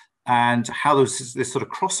area, and how there was this sort of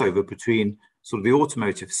crossover between sort of the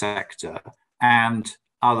automotive sector and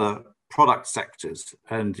other product sectors.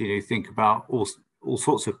 And you think about all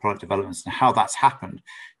sorts of product developments and how that's happened.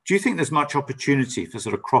 Do you think there's much opportunity for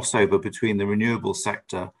sort of crossover between the renewable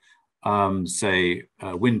sector, say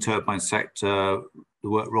wind turbine sector, the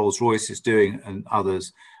work Rolls-Royce is doing and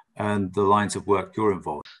others, and the lines of work you're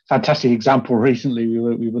involved? Fantastic example. Recently,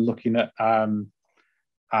 we were looking at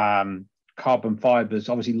carbon fibers.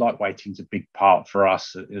 Obviously, lightweighting is a big part for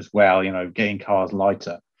us as well. Getting cars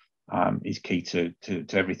lighter is key to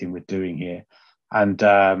everything we're doing here. And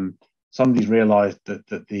somebody's realised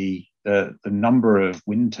that the number of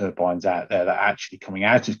wind turbines out there that are actually coming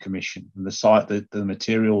out of commission, and the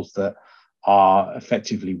materials that are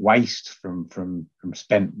effectively waste from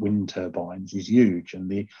spent wind turbines is huge, and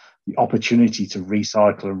the opportunity to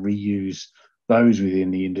recycle and reuse those within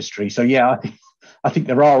the industry. So yeah, I think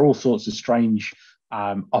there are all sorts of strange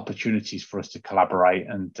opportunities for us to collaborate,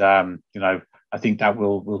 and I think that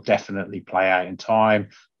will definitely play out in time.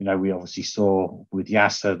 We obviously saw with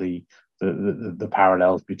YASA the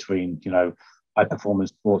parallels between high performance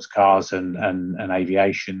sports cars and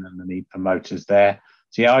aviation, and the need for motors there.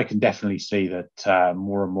 So yeah, I can definitely see that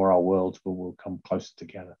more and more our worlds will come closer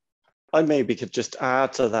together. I maybe could just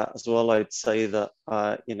add to that as well. I'd say that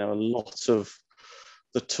a lot of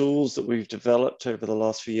the tools that we've developed over the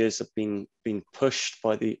last few years have been pushed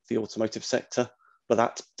by the automotive sector,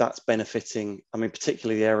 but that's benefiting. I mean,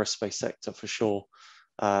 particularly the aerospace sector for sure.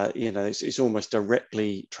 It's almost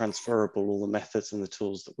directly transferable, all the methods and the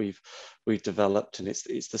tools that we've developed, and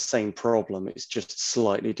it's the same problem. It's just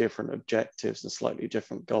slightly different objectives and slightly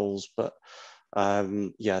different goals. But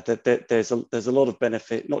there's a lot of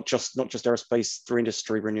benefit, not just aerospace, through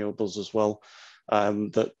industry renewables as well.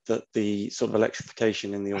 That the sort of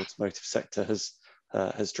electrification in the automotive sector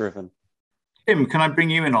has driven. Tim, can I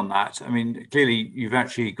bring you in on that? I mean, clearly you've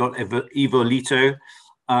actually got Evolito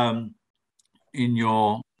in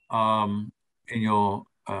your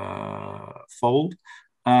fold,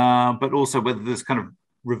 but also whether there's kind of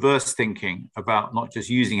reverse thinking about not just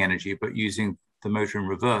using energy, but using the motor in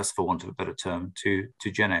reverse, for want of a better term, to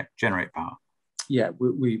generate power. Yeah,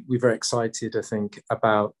 we're very excited, I think,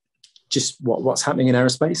 about just what's happening in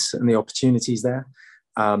aerospace and the opportunities there.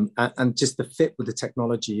 And just the fit with the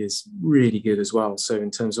technology is really good as well. So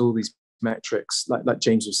in terms of all these metrics, like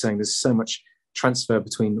James was saying, there's so much transfer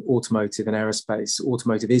between automotive and aerospace.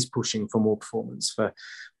 Automotive is pushing for more performance, for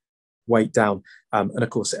weight down. And of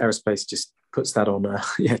course, aerospace just puts that on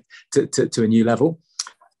to a new level.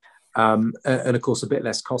 And of course, a bit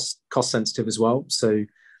less cost sensitive as well. So,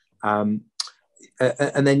 and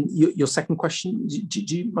then your second question, do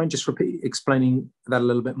you mind just explaining that a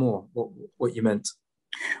little bit more, what you meant?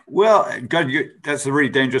 Well, God, that's a really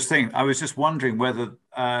dangerous thing. I was just wondering whether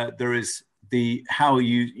there is how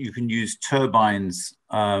you can use turbines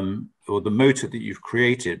or the motor that you've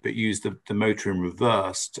created, but use the motor in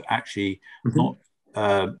reverse to actually not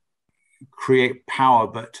create power,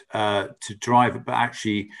 but to drive it, but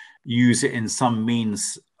actually use it in some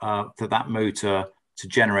means for that motor to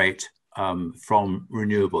generate from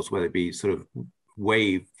renewables, whether it be sort of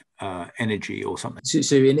wave energy or something.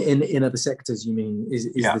 So in other sectors, you mean,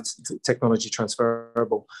 is the technology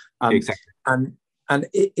transferable? Exactly. And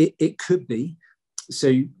it could be.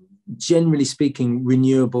 So generally speaking,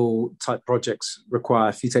 renewable type projects require,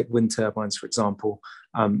 if you take wind turbines, for example,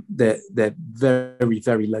 they're very,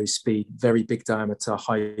 very low speed, very big diameter,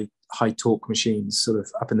 high torque machines, sort of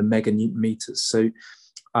up in the mega newton meters. So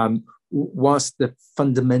whilst the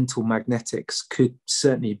fundamental magnetics could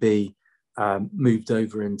certainly be moved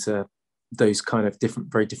over into those kind of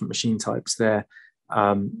very different machine types, it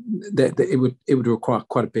would require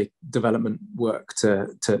quite a big development work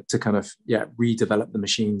to kind of redevelop the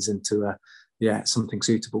machines into something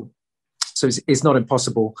suitable. So it's not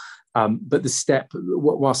impossible, but the step,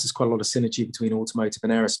 whilst there's quite a lot of synergy between automotive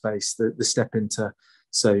and aerospace, the step into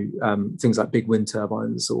things like big wind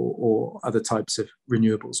turbines or other types of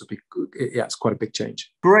renewables would be it's quite a big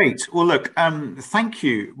change. Great. Well, look, thank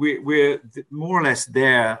you. We're more or less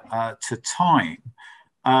there to time.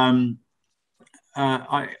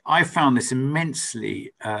 I found this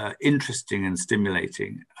immensely interesting and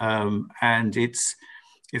stimulating, and it's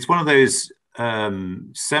one of those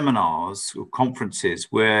seminars or conferences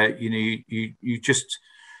where you just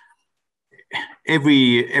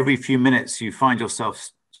every few minutes you find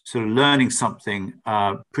yourself sort of learning something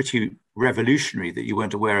pretty revolutionary that you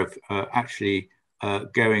weren't aware of actually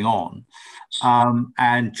going on,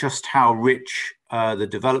 and just how rich the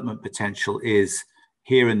development potential is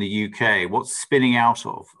here in the UK. What's spinning out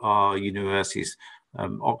of our universities,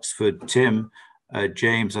 Oxford, Tim,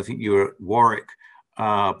 James, I think you were at Warwick,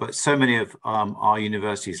 but so many of our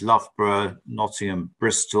universities, Loughborough, Nottingham,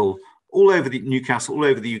 Bristol, all over the Newcastle, all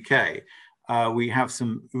over the UK, we have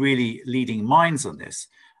some really leading minds on this,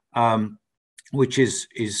 which is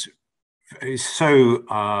so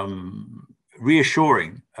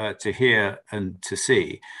reassuring to hear and to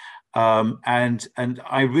see. And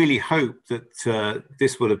I really hope that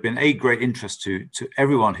this will have been a great interest to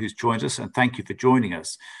everyone who's joined us, and thank you for joining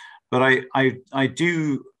us. But I'm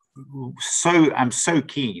so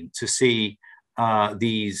keen to see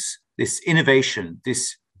this innovation,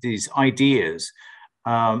 these ideas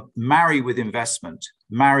marry with investment,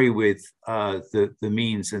 marry with the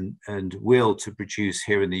means and will to produce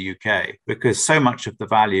here in the UK, because so much of the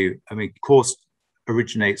value, I mean, of course,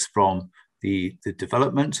 originates from the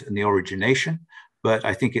development and the origination, but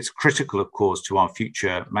I think it's critical, of course, to our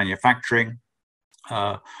future manufacturing.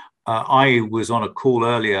 I was on a call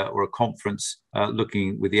earlier, or a conference,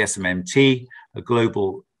 looking with the SMMT, a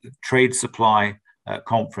global trade supply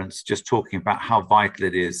conference, just talking about how vital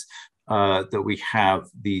it is that we have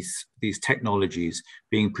these technologies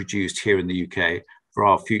being produced here in the UK for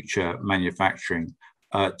our future manufacturing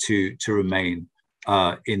to remain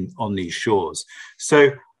on these shores.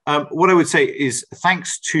 So what I would say is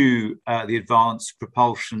thanks to the Advanced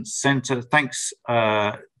Propulsion Centre, thanks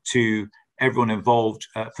to everyone involved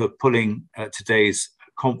for pulling today's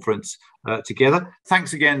conference together.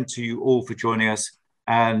 Thanks again to you all for joining us,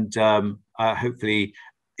 and hopefully,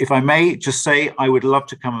 if I may just say, I would love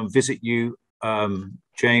to come and visit you,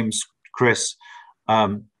 James, Chris,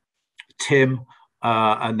 Tim,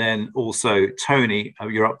 and then also Tony.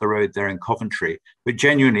 You're up the road there in Coventry. But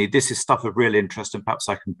genuinely, this is stuff of real interest, and perhaps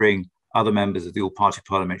I can bring other members of the All-Party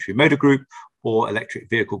Parliamentary Motor Group or Electric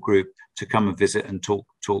Vehicle Group to come and visit and talk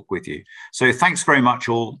with you. So thanks very much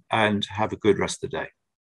all, and have a good rest of the day.